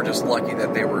 they were just lucky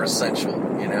that they were essential,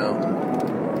 you know.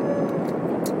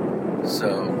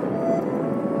 So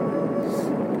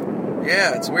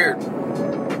yeah, it's weird.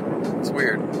 It's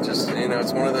weird. Just, you know,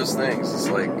 it's one of those things. It's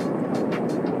like,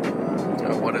 you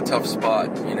know, what a tough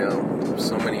spot, you know.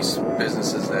 So many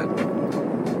businesses that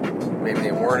maybe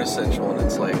they weren't essential, and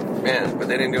it's like, man, but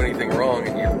they didn't do anything wrong,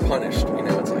 and you're punished. You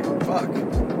know, it's like, fuck.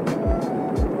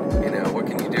 You know, what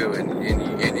can you do? And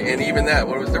even that,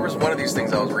 there was one of these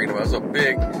things I was reading about. It was a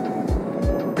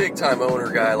big time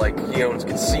owner guy. Like, he owns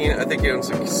casino. I think he owns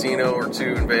a casino or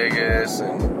two in Vegas,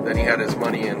 and then he had his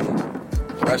money in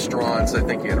restaurants. I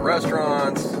think he had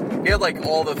restaurants. He had like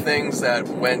all the things that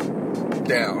went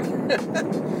down.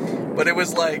 But it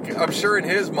was like, I'm sure in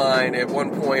his mind at one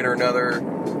point or another,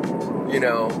 you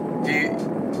know, he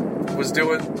was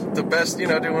doing the best, you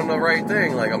know, doing the right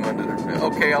thing. Like,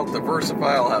 I'll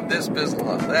diversify, I'll have this business,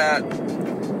 I'll have that.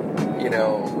 You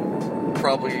know,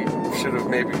 probably should have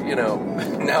maybe, you know,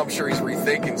 now I'm sure he's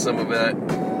rethinking some of that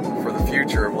for the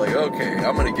future of like, okay,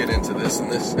 I'm going to get into this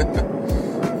and this. I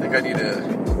think I need to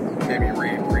maybe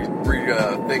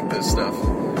rethink this stuff.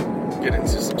 Get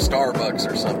into some Starbucks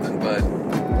or something, but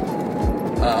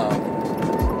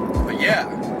yeah,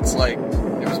 it's like,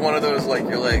 it was one of those, like,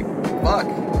 you're like, fuck,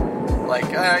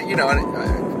 like, you know, I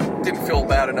didn't feel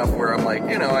bad enough where I'm like,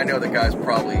 you know, I know the guy's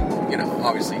probably, you know,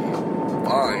 obviously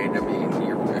fine. I mean,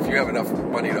 if you have enough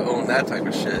money to own that type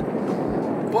of shit,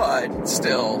 but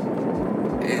still,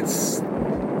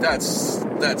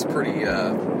 that's pretty,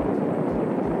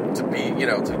 to be, you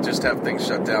know, to just have things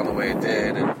shut down the way it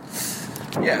did, and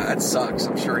yeah, it sucks.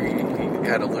 I'm sure he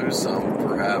had to lose some,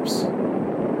 perhaps.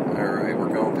 Alright, we're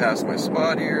going past my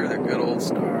spot here, that good old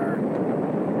Star.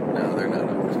 No, they're not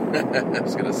open. I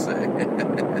was gonna say.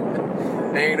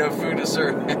 Ain't no food to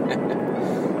serve.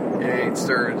 You ain't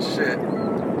stirring shit.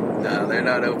 No, they're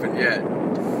not open yet.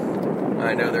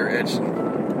 I know they're itching.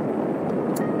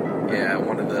 Yeah,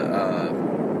 one of the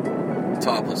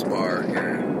topless bar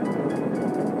here.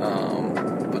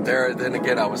 But then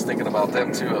again, I was thinking about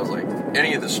them too. I was like,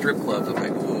 any of the strip clubs, I'm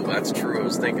like, ooh, that's true. I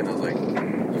was thinking, I was like,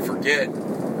 you forget.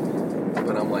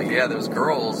 But I'm like, yeah, those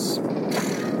girls,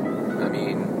 I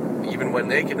mean, even when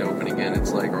they can open again,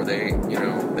 it's like, are they, you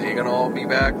know, they gonna all be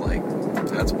back? Like,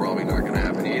 that's probably not gonna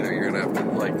happen either. You're gonna have to,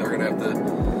 like, they're gonna have to,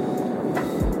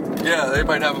 yeah, they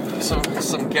might have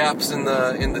some gaps in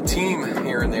the team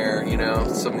here and there, you know.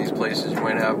 Some of these places you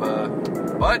might have,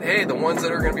 but hey, the ones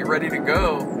that are gonna be ready to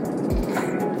go,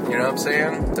 you know what I'm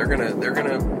saying? They're gonna,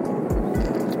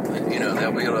 you know,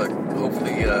 they'll be able to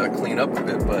hopefully clean up a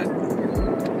bit, but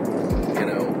you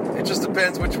know, it just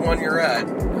depends which one you're at.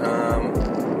 You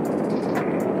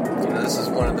know, this is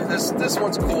one of this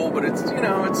one's cool, but it's, you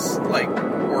know, it's like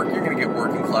you're gonna get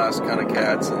working class kind of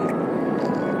cats, and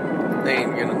they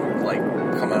ain't gonna like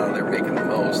come out of there making the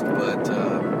most. But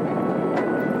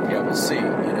yeah, we'll see. You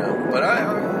know, but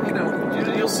you know,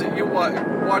 you'll see, you'll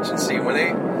watch and see when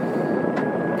it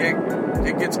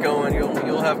gets going.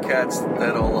 You'll have cats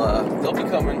that'll they'll be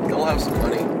coming. They'll have some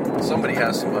money. Somebody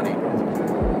has some money.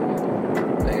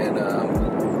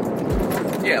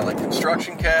 Yeah, like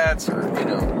construction cats, or, you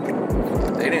know,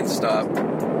 they didn't stop.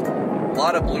 a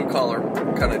lot of blue collar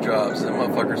kind of jobs. And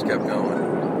motherfuckers kept going.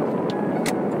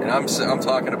 And I'm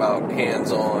talking about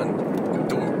hands-on,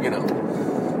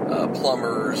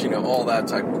 plumbers, all that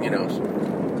type,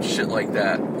 shit like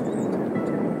that.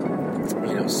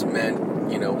 Cement,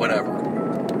 whatever.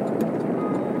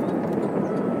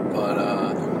 But,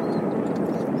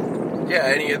 yeah,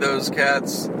 any of those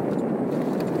cats,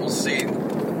 we'll see,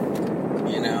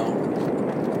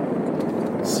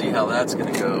 see how that's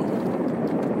gonna go.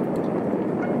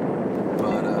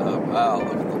 But, wow,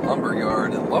 look at the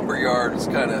lumberyard. The lumberyard is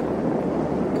kind of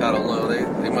low.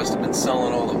 They must have been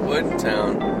selling all the wood in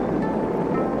town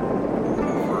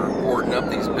for boarding up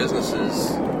these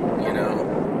businesses,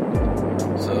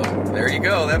 So, there you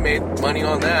go. That made money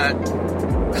on that.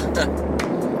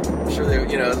 I'm sure they,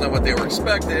 it's not what they were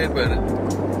expected, but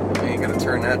we ain't gonna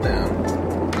turn that down.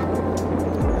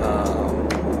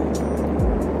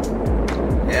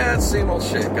 Yeah, it's same old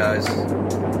shit, guys.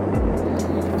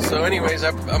 So, anyways,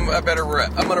 I'm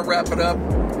gonna wrap it up.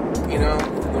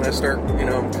 When I start,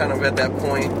 kind of at that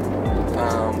point.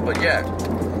 But yeah,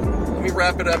 let me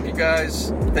wrap it up, you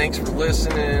guys. Thanks for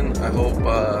listening. I hope,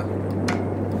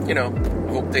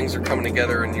 hope things are coming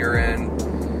together in your end.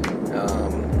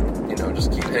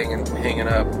 Just keep hanging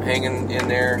in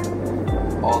there,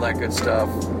 all that good stuff.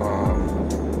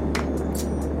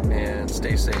 And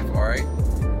stay safe, all right?